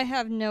 I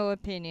have no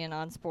opinion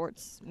on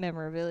sports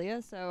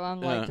memorabilia, so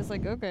I'm Yeah. like just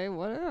like okay,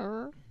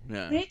 whatever.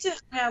 yeah. We need to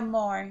have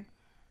more,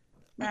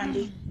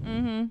 Randy.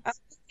 Mm-hmm. I'll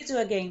take you to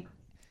a game.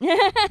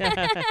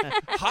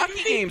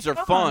 Hockey games are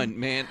Come fun,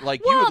 man.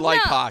 Like you would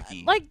like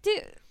hockey. Like,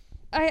 dude,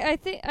 I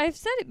think I've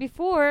said it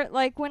before.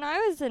 Like when I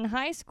was in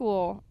high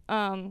school,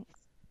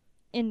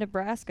 in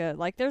Nebraska,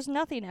 like there's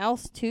nothing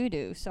else to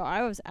do, so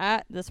I was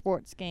at the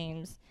sports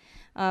games,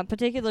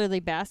 particularly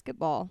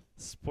basketball.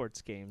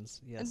 Sports games,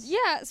 yes.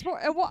 Yeah,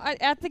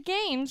 at the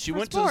games. She for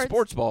went to the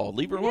sports ball.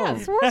 Leave her Yeah, alone.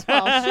 sports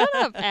ball. Shut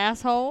up,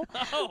 asshole.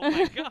 Oh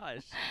my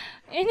gosh.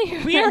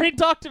 Anyway, We already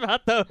talked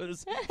about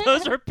those.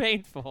 Those are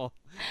painful.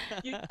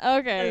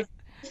 Okay.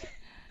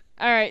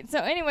 All right. So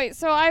anyway,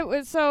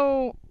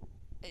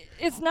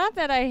 it's not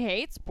that I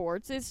hate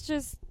sports. It's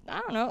just I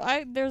don't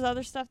know. There's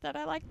other stuff that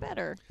I like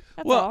better.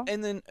 That's Well, all.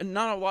 and then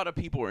not a lot of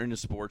people are into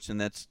sports,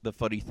 and that's the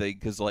funny thing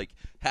because like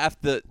half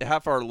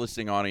our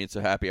listening audience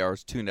of Happy Hour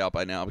is tuned out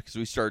by now because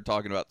we started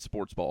talking about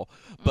sports ball.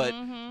 But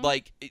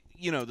like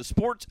the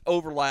sports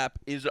overlap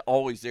is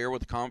always there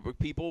with comic book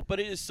people, but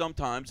it is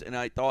sometimes. And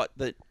I thought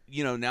that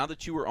now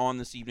that you were on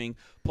this evening,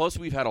 plus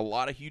we've had a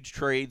lot of huge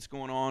trades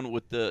going on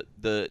with the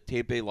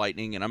Tampa Bay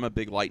Lightning, and I'm a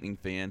big Lightning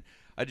fan.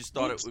 I just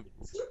thought it would.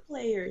 Two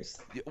players.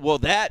 Well,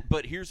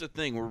 but here's the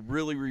thing: we're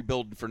really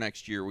rebuilding for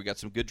next year. We got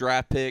some good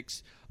draft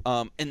picks,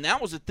 and that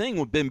was the thing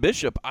with Ben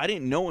Bishop. I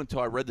didn't know until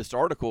I read this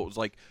article. It was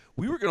like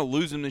we were going to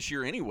lose him this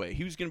year anyway.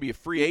 He was going to be a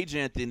free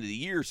agent at the end of the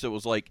year, so it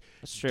was like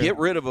That's true. get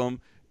rid of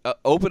him,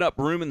 open up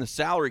room in the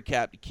salary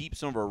cap to keep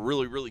some of our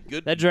really really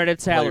good. That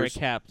dreaded salary players.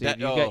 cap, dude.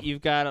 That-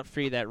 You've got to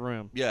free that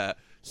room. Yeah.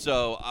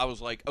 So I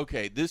was like,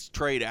 okay, this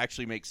trade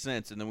actually makes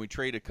sense. And then we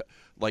traded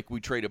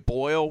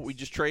Boyle. We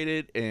just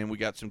traded, and we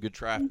got some good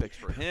draft picks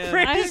for him.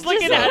 Right. I He's was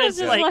looking just- at I us was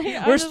just like,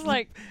 I we're was just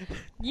like,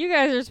 you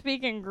guys are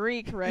speaking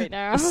Greek right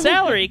now.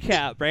 salary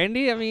cap,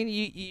 Brandy. I mean,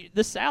 you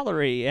the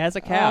salary has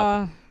a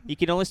cap. You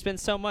can only spend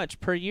so much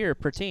per year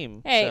per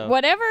team. Hey, so.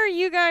 whatever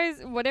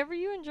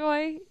you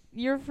enjoy,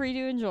 you're free to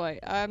enjoy.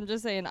 I'm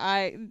just saying,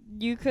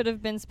 you could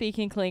have been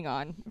speaking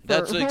Klingon.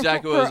 That's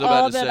exactly what I was for all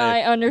about to that say.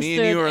 I understood Me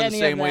and you are on the any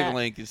same of that.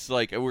 wavelength. It's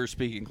like we're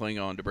speaking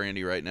Klingon to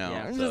Brandy right now.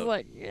 Yeah, I'm so, just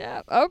like,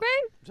 yeah, okay.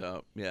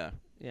 so yeah.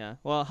 Yeah.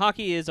 Well,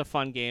 hockey is a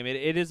fun game.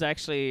 It is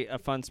actually a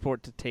fun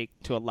sport to take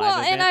to a live Well,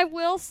 event. and I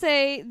will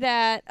say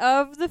that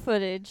of the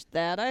footage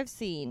that I've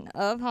seen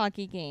of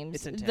hockey games,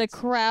 It's the intense.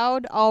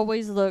 crowd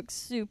always looks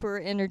super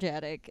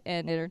energetic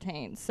and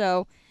entertained.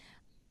 So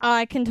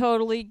I can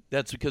totally.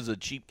 That's because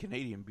of cheap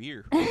Canadian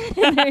beer. No,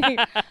 I'm I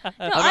not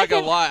gonna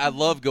can- lie. I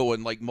love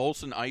going. Like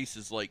Molson Ice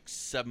is like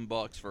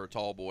 $7 for a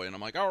tall boy, and I'm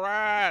like, all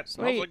right,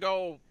 smells Sweet. like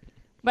gold.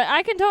 But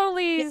I can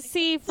totally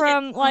see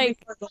from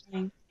like Before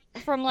going.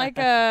 from like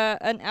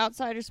an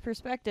outsider's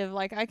perspective,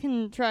 like I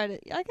can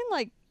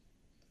like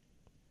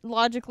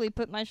logically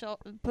put myself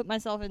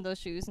in those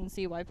shoes and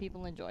see why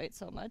people enjoy it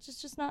so much.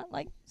 It's just not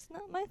it's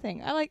not my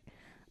thing. I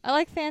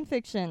like fan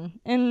fiction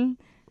and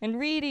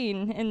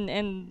reading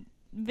and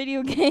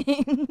video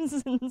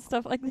games and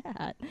stuff like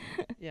that.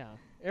 Yeah,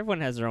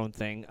 everyone has their own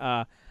thing.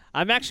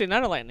 I'm actually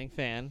not a Lightning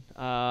fan.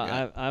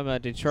 I'm a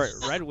Detroit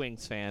Red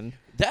Wings fan.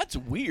 That's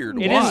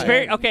weird. It Why? is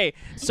very okay.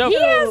 So He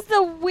has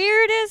the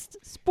weirdest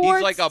sports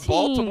He's like a teams.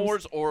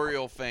 Baltimore's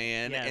Oriole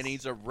fan, Yes. and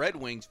he's a Red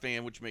Wings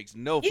fan, which makes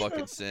no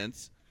fucking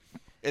sense.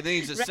 And then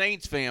he's a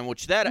Saints fan,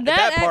 which that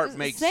part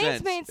makes Saints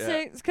sense. made Yeah.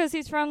 sense because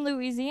he's from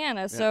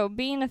Louisiana. So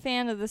being a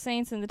fan of the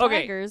Saints and the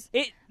okay, Tigers,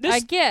 this I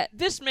get.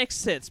 this makes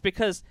sense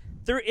because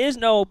there is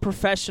no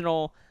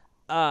professional.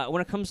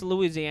 When it comes to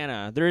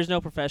Louisiana, there is no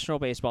professional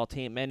baseball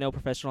team and no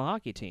professional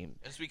hockey team.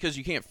 It's because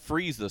you can't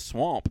freeze the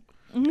swamp.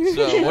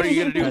 So what are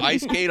you gonna do?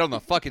 Ice skate on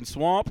the fucking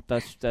swamp?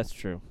 That's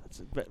true.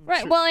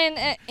 Right. Well,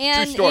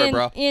 and True story, in,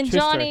 bro. in True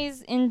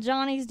story.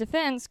 Johnny's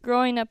defense,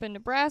 growing up in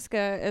Nebraska,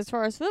 as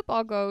far as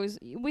football goes,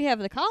 we have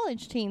the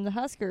college team, the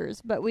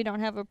Huskers, but we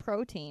don't have a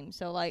pro team.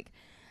 So like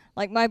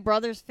my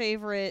brother's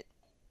favorite.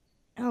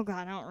 Oh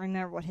God, I don't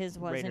remember what his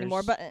was Raiders.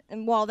 anymore. But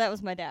well, that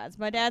was my dad's.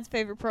 My dad's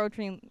favorite pro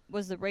team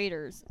was the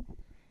Raiders,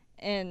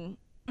 and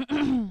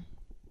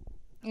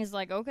he's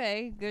like,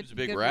 okay, good. He's a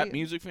big good rap re-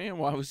 music fan.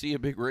 Why was he a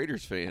big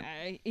Raiders fan?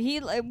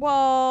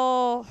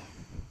 Well,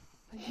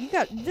 you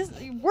got this.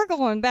 We're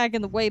going back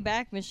in the way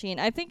back machine.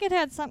 I think it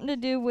had something to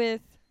do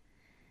with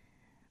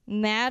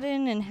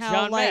Madden and how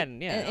John like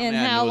Madden, yeah. and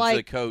Madden how was like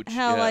the coach.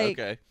 how Yeah, like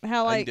okay.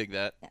 how I like can dig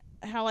that.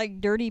 how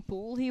like dirty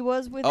pool he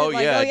was with Oh it.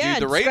 Like, yeah,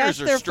 dude, the Raiders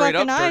scratch are their straight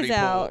up fucking dirty eyes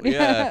out. pool.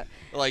 Yeah,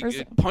 like Or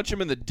punch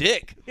him in the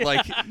dick.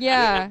 Like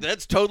Yeah.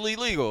 that's totally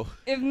legal.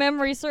 If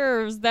memory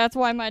serves, that's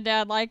why my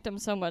dad liked them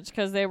so much,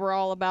 because they were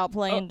all about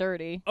playing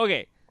dirty.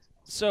 Okay,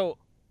 so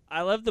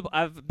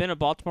I've been a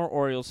Baltimore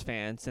Orioles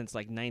fan since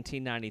like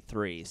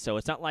 1993. So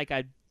it's not like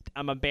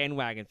I'm a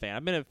bandwagon fan.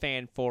 I've been a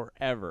fan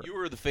forever. You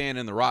were the fan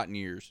in the rotten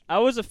years. I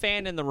was a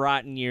fan in the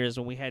rotten years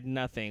when we had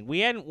nothing. We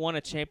hadn't won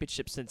a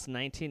championship since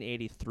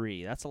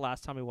 1983. That's the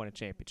last time we won a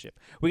championship.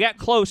 We got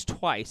close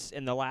twice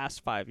in the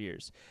last 5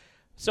 years.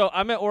 So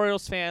I'm an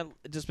Orioles fan.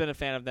 Just been a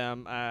fan of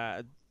them.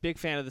 Big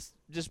fan of this.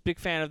 Just big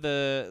fan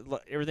of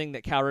everything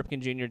that Cal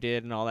Ripken Jr.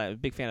 did and all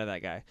that. Big fan of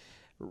that guy.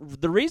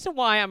 The reason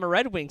why I'm a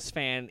Red Wings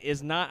fan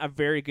is not a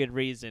very good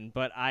reason,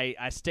 but I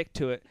stick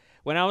to it.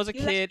 When I was a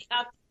kid,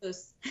 Like the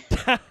octopus.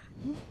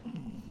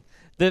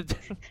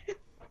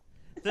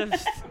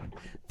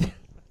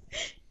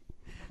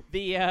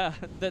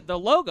 the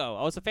logo.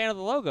 I was a fan of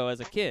the logo as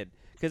a kid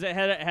because it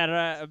had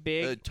a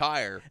big A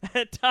tire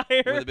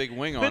tire with a big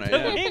wing on with it. a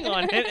yeah. wing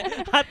on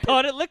it. I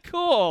thought it looked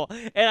cool,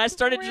 and I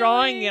started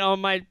drawing Really? it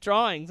on my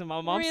drawings. And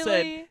my mom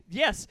said Really?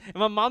 yes. And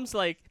my mom's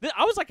like,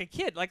 I was like a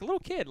kid, like a little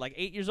kid, like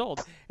 8 years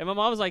old. And my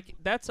mom was like,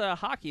 "That's a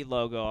hockey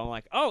logo." I'm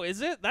like, "Oh,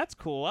 is it? That's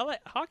cool.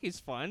 Hockey's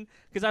fun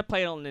because I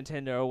played on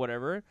Nintendo or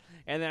whatever."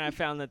 And then I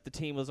found that the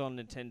team was on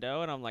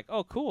Nintendo, and I'm like,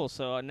 "Oh, cool."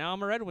 So now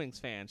I'm a Red Wings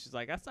fan. She's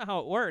like, "That's not how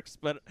it works,"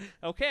 but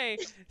okay.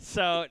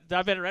 So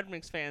I've been a Red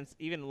Wings fan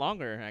even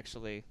longer,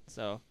 actually.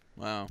 So.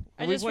 Wow.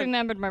 I We just went-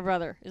 remembered my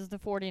brother is the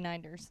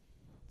 49ers.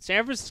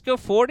 San Francisco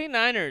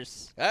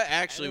 49ers. That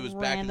actually was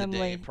back in the day,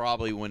 Randomly.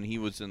 probably when he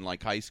was in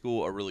like high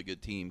school, a really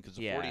good team because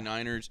the Yeah.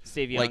 49ers,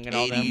 Steve Young like and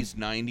all them. 80s,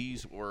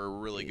 90s, were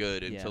really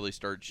good Yeah. until they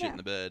started shit in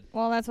the bed.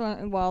 Well, that's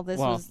when. Well, this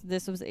Well-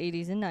 was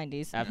 80s and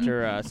 90s.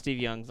 After Steve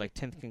Young's like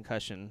 10th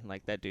concussion,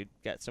 like that dude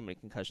got so many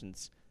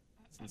concussions,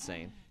 it's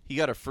insane. He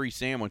got a free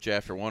sandwich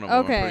after one of them.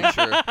 Okay. I'm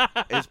pretty sure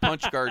his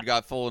punch card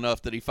got full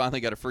enough that he finally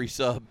got a free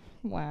sub.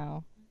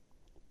 Wow.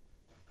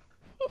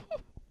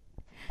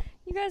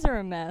 You guys are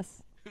a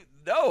mess.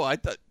 No, I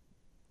thought.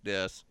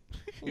 Yes.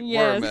 We're a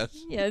Yes.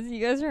 mess. Yes, you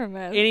guys are a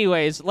mess.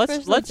 Anyways, let's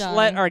Especially let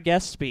Johnny. our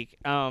guest speak.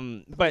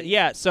 But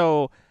yeah,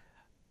 so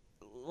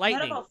What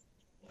lightning. about?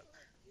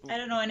 I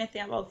don't know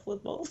anything about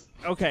football.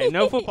 Okay,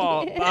 no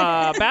football.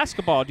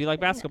 Basketball. Do you like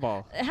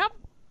basketball? How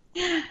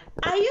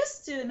I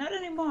used to, not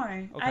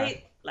anymore. Okay.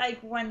 I like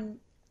when.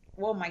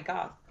 Oh my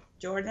God,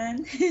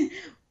 Jordan.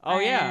 Oh,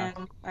 yeah.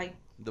 And, like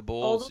The all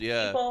Bulls, those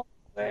yeah. people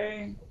were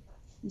in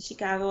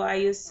Chicago. I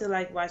used to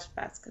like watch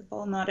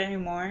basketball. Not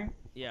anymore.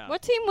 Yeah.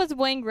 What team was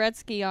Wayne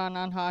Gretzky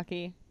on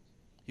hockey?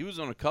 He was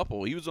on a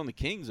couple. He was on the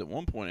Kings at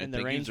one point. I And the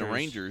think he was the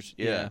Rangers. Rangers.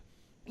 Yeah.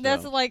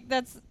 Yeah.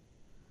 That's.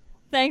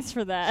 Thanks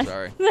for that.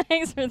 Sorry.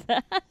 Thanks for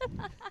that.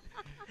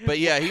 But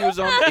yeah, he was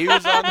on the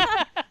Kings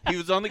and he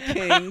was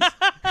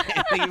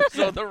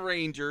on the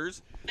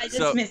Rangers. I just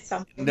So- missed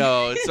something.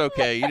 No, it's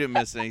okay. You didn't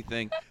miss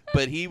anything.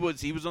 But he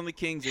was on the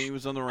Kings and he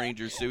was on the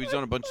Rangers, so he's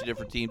on a bunch of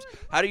different teams.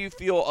 How do you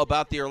feel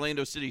about the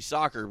Orlando City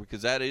Soccer?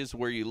 Because that is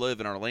where you live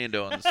in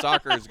Orlando, and the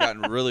soccer has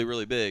gotten really,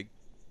 really big.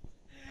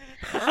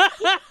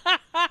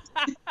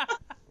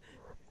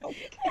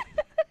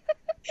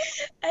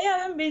 I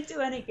haven't been to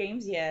any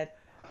games yet.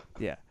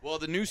 Yeah. Well,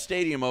 the new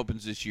stadium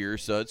opens this year,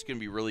 so it's going to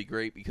be really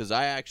great because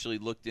I actually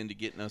looked into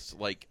getting us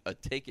like a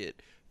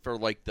ticket for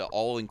like the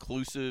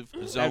all-inclusive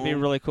zone. That'd be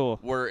really cool.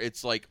 Where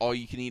it's like all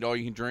you can eat, all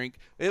you can drink.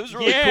 It was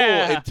really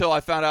Yeah. cool until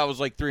I found out it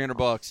was like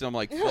 $300. And I'm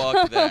like,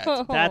 fuck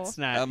that. That's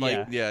not. I'm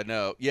like,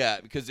 yeah,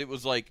 because it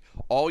was like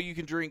all you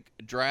can drink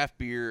draft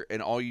beer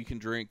and all you can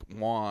drink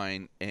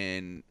wine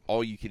and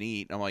all you can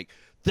eat. And I'm like,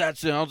 that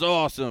sounds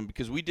awesome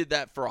because we did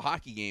that for a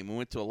hockey game. We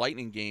went to a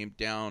Lightning game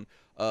down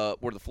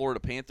where the Florida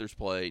Panthers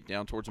play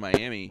down towards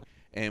Miami,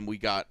 and we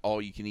got all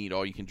you can eat,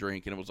 all you can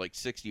drink, and it was like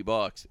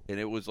 $60, and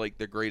it was like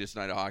the greatest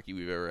night of hockey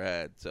we've ever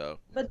had. So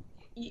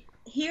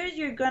Here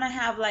you're gonna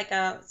have like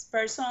a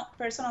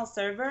personal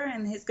server,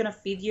 and he's gonna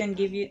feed you and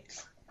give you,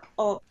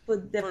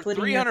 put the for food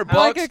in your $300, mouth.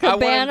 Like a I wanted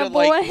Cabana to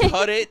like boy.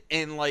 cut it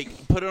and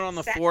like put it on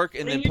the Exactly. fork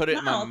and then In your put it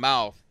in my mouth.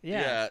 mouth.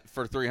 Yeah.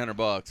 For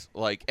 $300.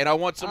 Like, and I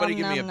want somebody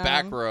to give me a nom,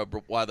 back nom. rub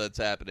while that's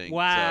happening.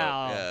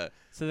 Wow. So,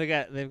 So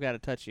they've got to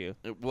touch you.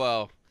 yeah.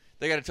 Well,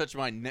 they got to touch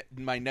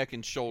my neck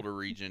and shoulder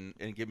region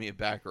and give me a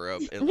back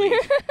rub at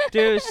least.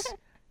 Deuce,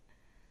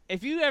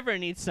 if you ever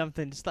need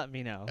something, just let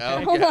me know.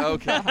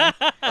 Okay.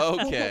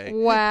 Okay.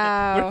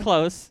 Wow. We're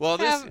close. Well,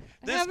 this have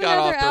got another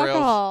off the rails.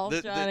 alcohol,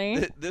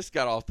 Johnny. This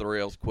got off the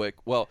rails quick.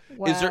 Well,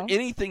 is there Wow.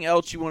 anything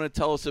else you want to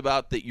tell us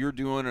about that you're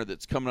doing or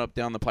that's coming up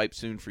down the pipe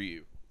soon for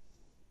you?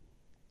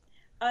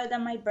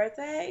 Then my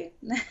birthday.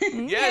 Yes, Yeah.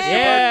 your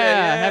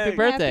birthday. Happy Yay.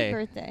 birthday.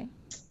 Happy birthday.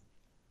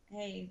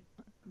 Hey,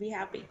 be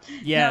happy.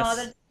 Yes. No,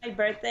 other than my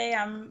birthday,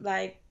 I'm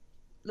like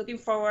looking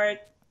forward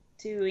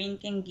to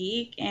Ink and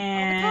Geek All the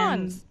and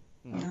cons.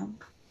 you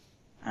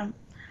know,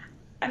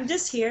 I'm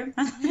just here.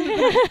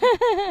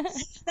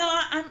 No,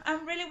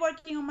 I'm really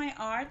working on my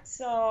art,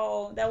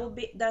 so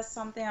that's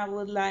something I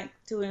would like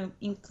to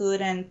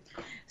include. And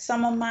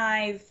some of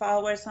my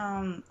followers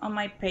on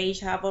my page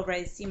have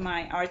already seen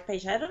my art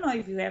page. I don't know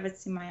if you ever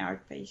seen my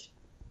art page.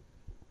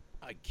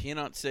 I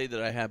cannot say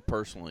that I have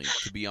personally,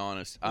 to be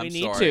honest. I'm we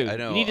need sorry. to. I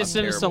know. You need to I'm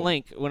send us a terrible.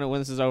 link when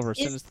this is over.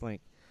 Send us the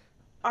link.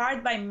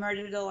 Art by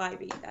Murder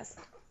Ivy.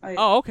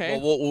 Oh, okay.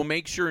 Well, what we'll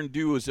make sure and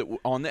do is that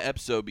on the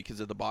episode,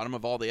 because at the bottom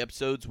of all the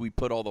episodes, we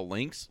put all the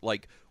links.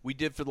 Like we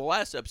did for the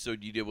last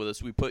episode you did with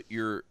us, we put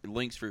your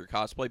links for your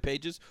cosplay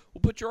pages.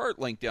 We'll put your art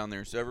link down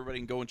there so everybody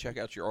can go and check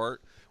out your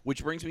art.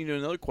 Which brings me to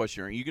another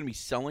question. Are you going to be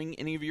selling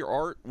any of your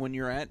art when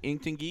you're at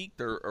Inked and Geeked,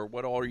 or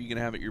what all are you going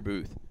to have at your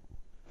booth?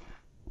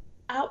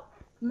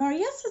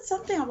 Maria said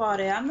something about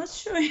it. I'm not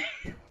sure.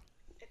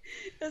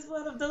 That's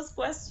one of those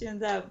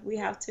questions that we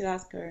have to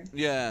ask her.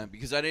 Yeah,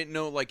 because I didn't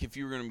know like if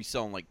you were going to be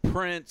selling like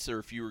prints or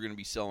if you were going to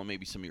be selling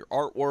maybe some of your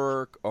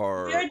artwork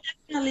or. We're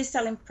definitely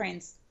selling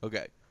prints.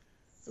 Okay.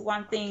 It's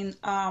one thing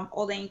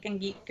all the Ink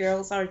and Geek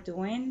girls are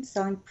doing,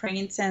 selling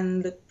prints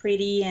and look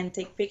pretty and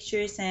take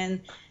pictures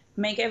and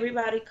make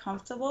everybody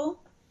comfortable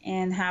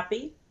and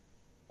happy.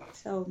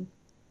 So.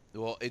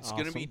 Well, it's Awesome.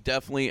 going to be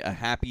definitely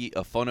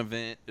a fun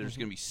event. There's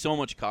going to be so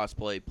much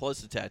cosplay,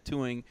 plus the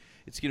tattooing.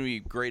 It's going to be a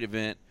great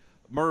event.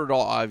 Murder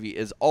Doll Ivy,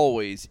 as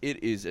always,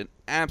 it is an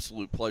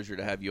absolute pleasure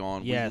to have you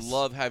on. Yes. We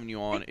love having you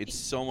on. It's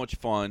so much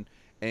fun.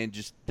 And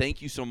just thank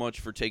you so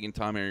much for taking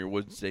time out of your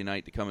Wednesday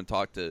night to come and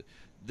talk to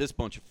this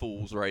bunch of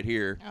fools right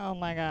here. Oh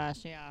my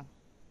gosh, yeah.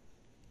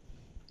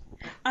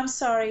 I'm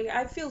sorry.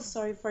 I feel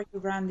sorry for you,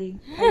 Brandy.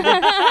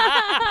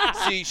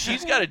 See,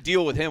 she's got to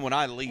deal with him when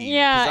I leave.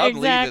 Yeah, 'cause I'm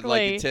leaving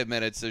like exactly. in 10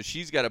 minutes, so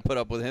she's got to put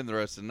up with him the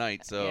rest of the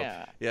night. So,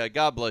 Yeah. yeah,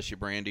 God bless you,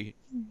 Brandy.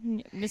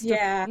 Mr.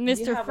 Yeah, you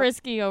Mr. have a-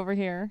 Frisky over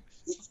here.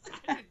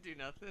 do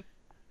nothing.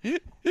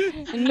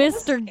 And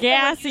Mr.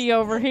 Gassy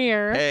over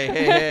here.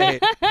 Hey.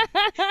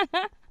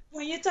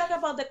 When you talk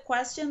about the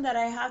question that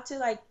I have to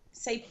like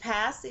say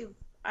pass if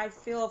I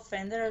feel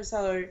offended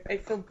or I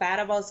feel bad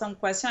about some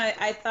question,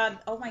 I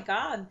thought, oh my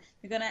God,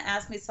 you're gonna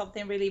ask me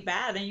something really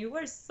bad, and you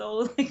were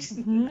so like,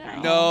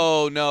 nice.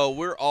 No,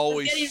 we're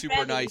always getting super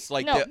ready. nice.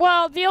 Like No, the,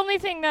 well, the only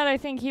thing that I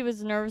think he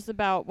was nervous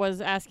about was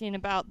asking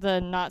about the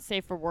not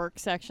safe for work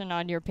section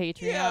on your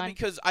Patreon. Yeah,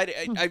 because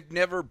I've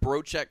never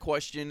broached that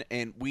question,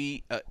 and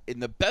we, in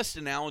the best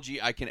analogy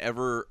I can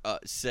ever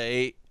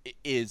say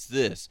is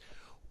this.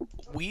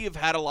 We have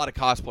had a lot of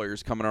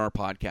cosplayers come on our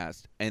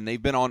podcast, and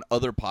they've been on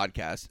other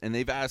podcasts, and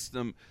they've asked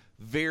them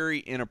very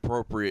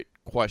inappropriate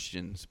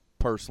questions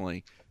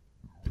personally.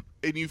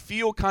 And you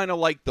feel kind of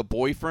like the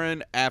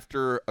boyfriend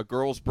after a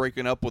girl's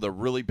breaking up with a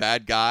really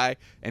bad guy,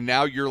 and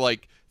now you're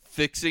like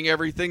fixing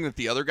everything that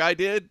the other guy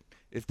did.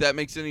 If that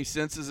makes any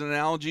sense as an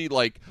analogy,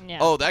 like, Yeah.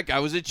 oh, that guy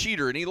was a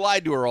cheater and he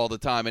lied to her all the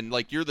time, and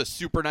like you're the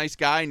super nice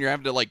guy and you're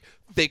having to like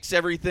fix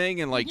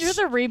everything and like You're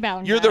the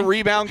rebound you're guy. the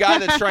rebound guy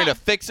that's trying to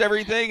fix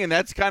everything, and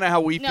that's kind of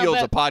how we No, feel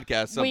as a but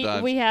podcast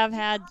sometimes. We have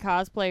had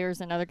cosplayers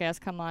and other guests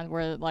come on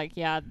where like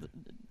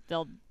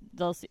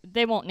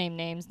they won't name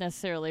names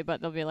necessarily,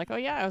 but they'll be like, oh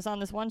yeah, I was on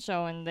this one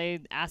show and they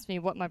asked me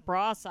what my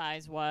bra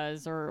size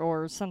was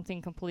or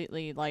something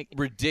completely like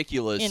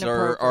ridiculous,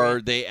 or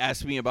inappropriate. they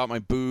ask me about my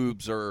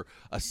boobs or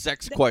a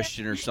sex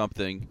question or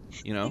something,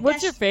 you know.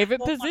 What's your favorite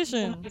Well,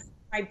 position?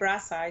 My bra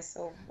size,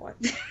 so what?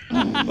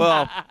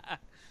 Well,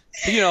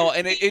 you know,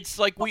 and it's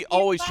like we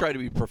always try to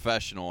be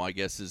professional, I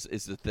guess,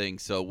 is the thing.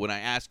 So when I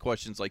ask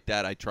questions like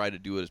that, I try to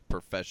do it as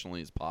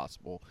professionally as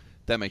possible.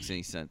 If that makes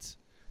any sense.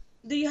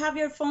 Do you have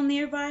your phone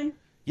nearby?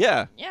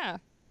 Yeah. Yeah.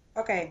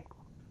 Okay,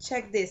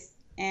 check this.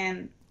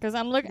 And Because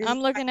I'm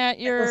looking at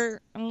your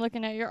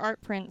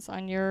art prints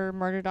on your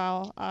Murder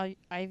Doll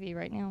Ivy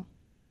right now.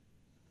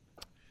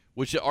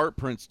 Which the art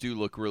prints do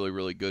look really,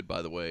 really good,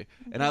 by the way.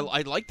 And I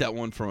like that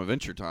one from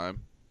Adventure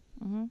Time.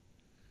 Mm-hmm.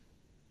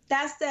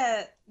 that's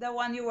the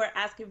one you were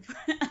asking for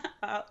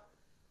about.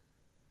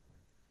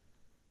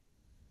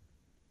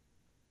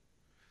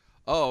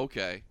 Oh,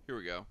 okay. Here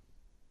we go.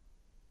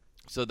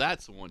 So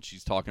that's the one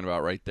she's talking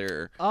about right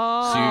there.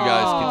 Oh, So you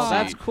guys can see.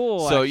 that's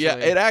cool. So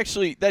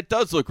actually. yeah, that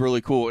does look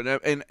really cool,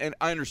 and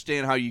I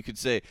understand how you could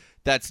say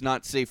that's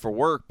not safe for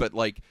work, but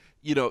like,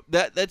 you know,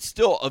 that's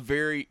still a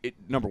very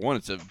number one,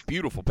 it's a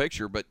beautiful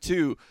picture, but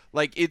two,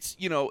 like it's,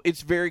 you know,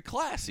 it's very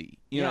classy,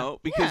 you Yeah. know,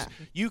 because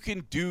Yeah. you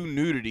can do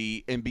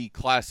nudity and be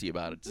classy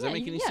about it. Does that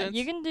make any sense?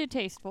 You can do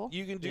tasteful.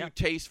 You can do Yeah.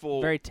 tasteful,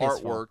 Very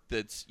tasteful. artwork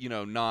that's, you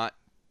know, not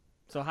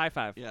So high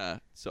five. yeah.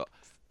 So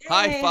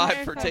high five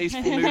for five.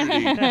 tasteful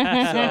nudity.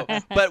 So,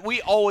 but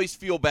we always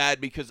feel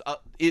bad because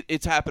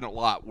it's happened a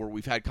lot where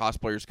we've had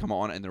cosplayers come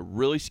on and they're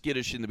really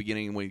skittish in the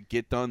beginning, and when we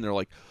get done, they're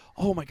like,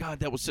 "Oh my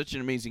God, that was such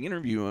an amazing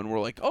interview," and we're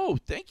like, "Oh,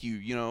 thank you.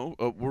 You know,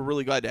 we're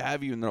really glad to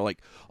have you." And they're like,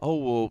 "Oh,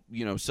 well,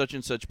 you know, such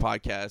and such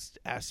podcast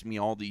asked me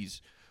all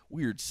these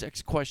weird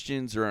sex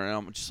questions," and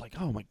I'm just like,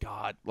 "Oh my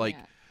God, like."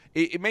 Yeah.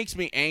 It makes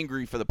me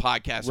angry for the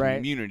podcast Right.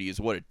 community is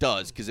what it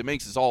does, because it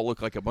makes us all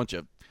look like a bunch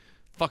of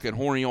fucking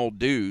horny old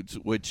dudes,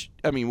 which,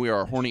 I mean, we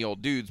are horny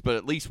old dudes, but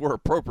at least we're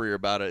appropriate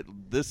about it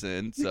this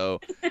end. So,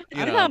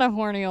 I'm not a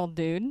horny old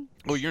dude.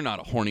 Well, you're not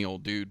a horny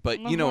old dude, but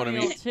I'm a you know what I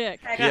horny mean. old chick.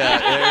 Yeah,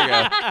 there you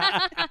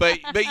go.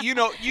 But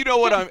you know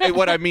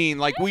what I mean.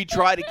 Like, we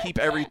try to keep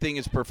everything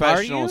as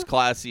professional, you? as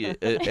classy as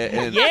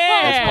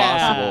Yeah.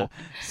 possible.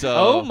 So,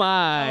 Oh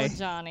my. Oh,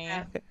 Johnny.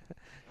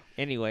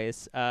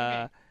 Anyways,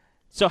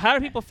 so how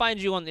do people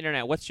find you on the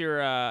internet? What's your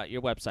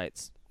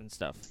websites and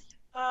stuff?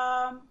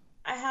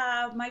 I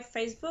have my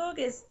Facebook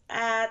is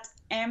at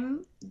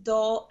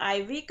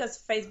m.ivy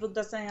because Facebook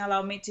doesn't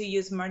allow me to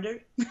use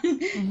murder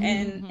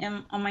and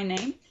M on my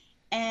name.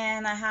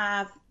 And I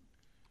have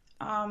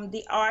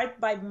the art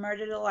by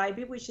Murder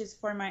Ivy, which is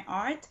for my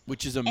art.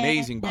 which is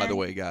amazing, by the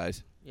way,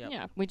 guys. Yep.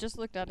 Yeah, we just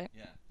looked at it.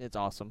 It's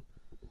awesome.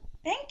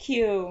 Thank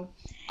you.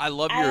 I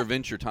love your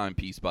Adventure Time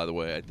piece, by the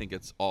way. I think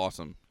it's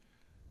awesome.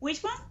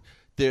 Which one?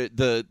 The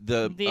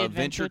Adventure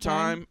Adventure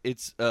Time? Time.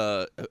 It's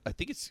I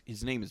think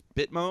his name is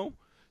Bitmo.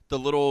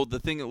 The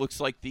thing that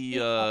looks like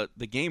the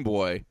Game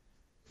Boy.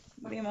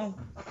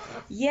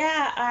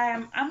 Yeah,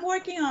 I'm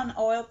working on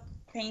oil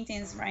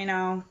paintings right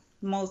now,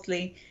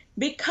 mostly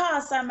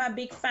because I'm a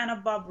big fan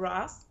of Bob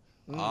Ross.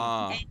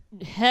 Ah,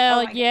 Hell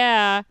Oh my God.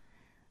 yeah.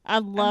 I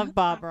love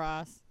Bob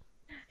Ross.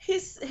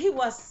 He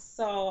was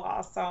so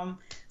awesome.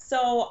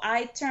 So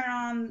I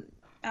turn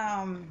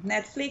on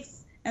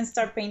Netflix and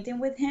start painting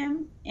with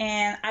him,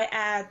 and I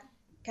add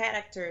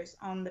characters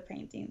on the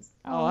paintings.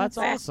 Oh, that's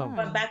So I have awesome.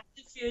 a Back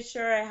to the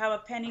Future. I have a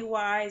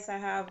Pennywise. I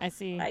have I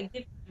see. like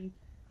different.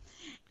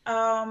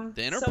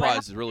 the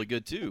Enterprise is really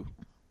good too.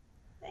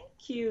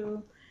 Thank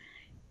you.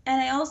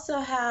 And I also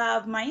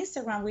have my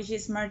Instagram, which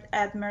is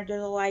at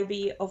Murder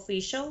Ivy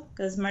Official,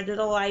 because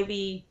Murder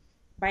Ivy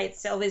by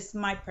itself is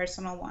my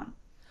personal one.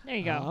 There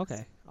you go. Oh,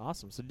 okay,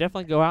 awesome. So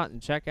definitely go out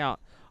and check out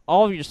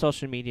all of your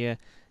social media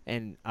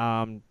and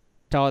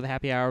tell her the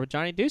happy hour with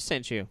Johnny Deuce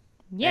sent you.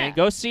 Yeah. And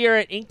go see her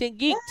at Inked and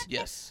Geeked.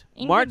 Yes.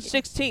 March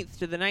 16th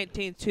to the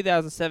 19th,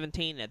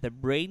 2017 at the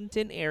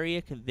Bradenton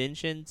Area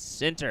Convention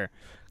Center.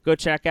 Go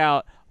check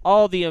out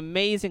all the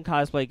amazing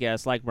cosplay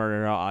guests like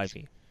Murder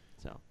Ivy.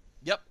 So,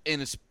 Yep.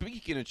 And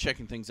speaking of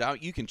checking things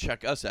out, you can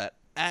check us at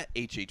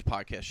HH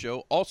Podcast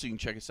Show. Also, you can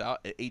check us out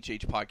at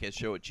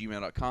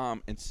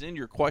hhpodcastshow@gmail.com and send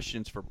your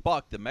questions for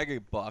Buck, the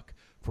Mega Buck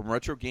from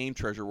Retro Game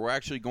Treasure. We're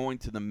actually going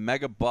to the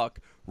Mega Buck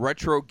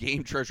Retro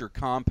Game Treasure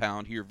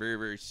compound here very,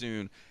 very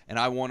soon, and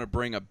I want to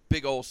bring a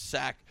big old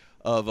sack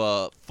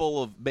of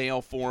full of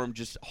mail for him,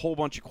 just a whole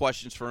bunch of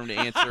questions for him to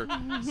answer.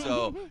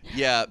 So,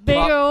 yeah. Big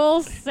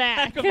old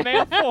sack. of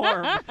mail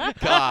form.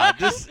 God,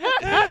 this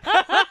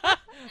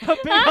A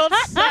big old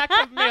sack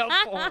of mail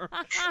form.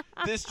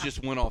 this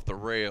just went off the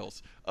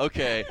rails.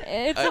 Okay.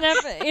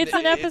 It's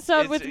an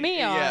episode with me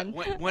yeah, on.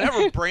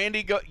 Whenever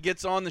Brandy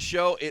gets on the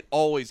show, it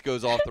always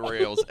goes off the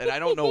rails, and I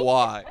don't know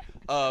why.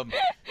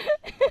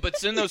 But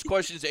send those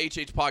questions to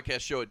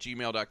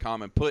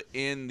hhpodcastshow@gmail.com and put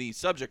in the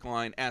subject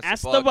line,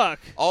 Ask the Buck.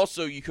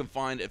 Also, you can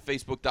find at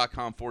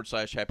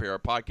facebook.com/Happy Hour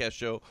Podcast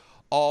Show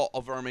all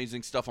of our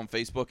amazing stuff on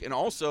Facebook. And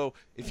also,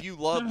 if you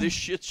love this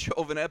shit show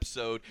of an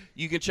episode,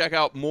 you can check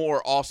out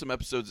more awesome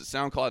episodes at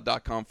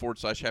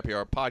soundcloud.com/Happy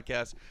Hour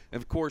Podcast. And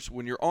of course,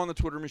 when you're on the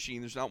Twitter machine,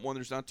 there's not one,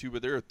 there's not two,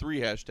 but there are 3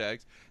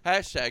 hashtags.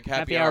 Hashtag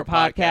Happy Hour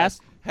Podcast,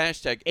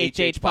 hashtag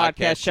HH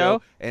Podcast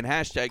Show, and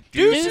hashtag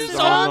Deuces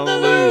on the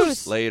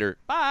Loose. Later.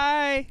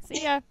 Bye.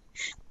 See ya.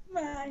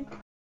 Bye.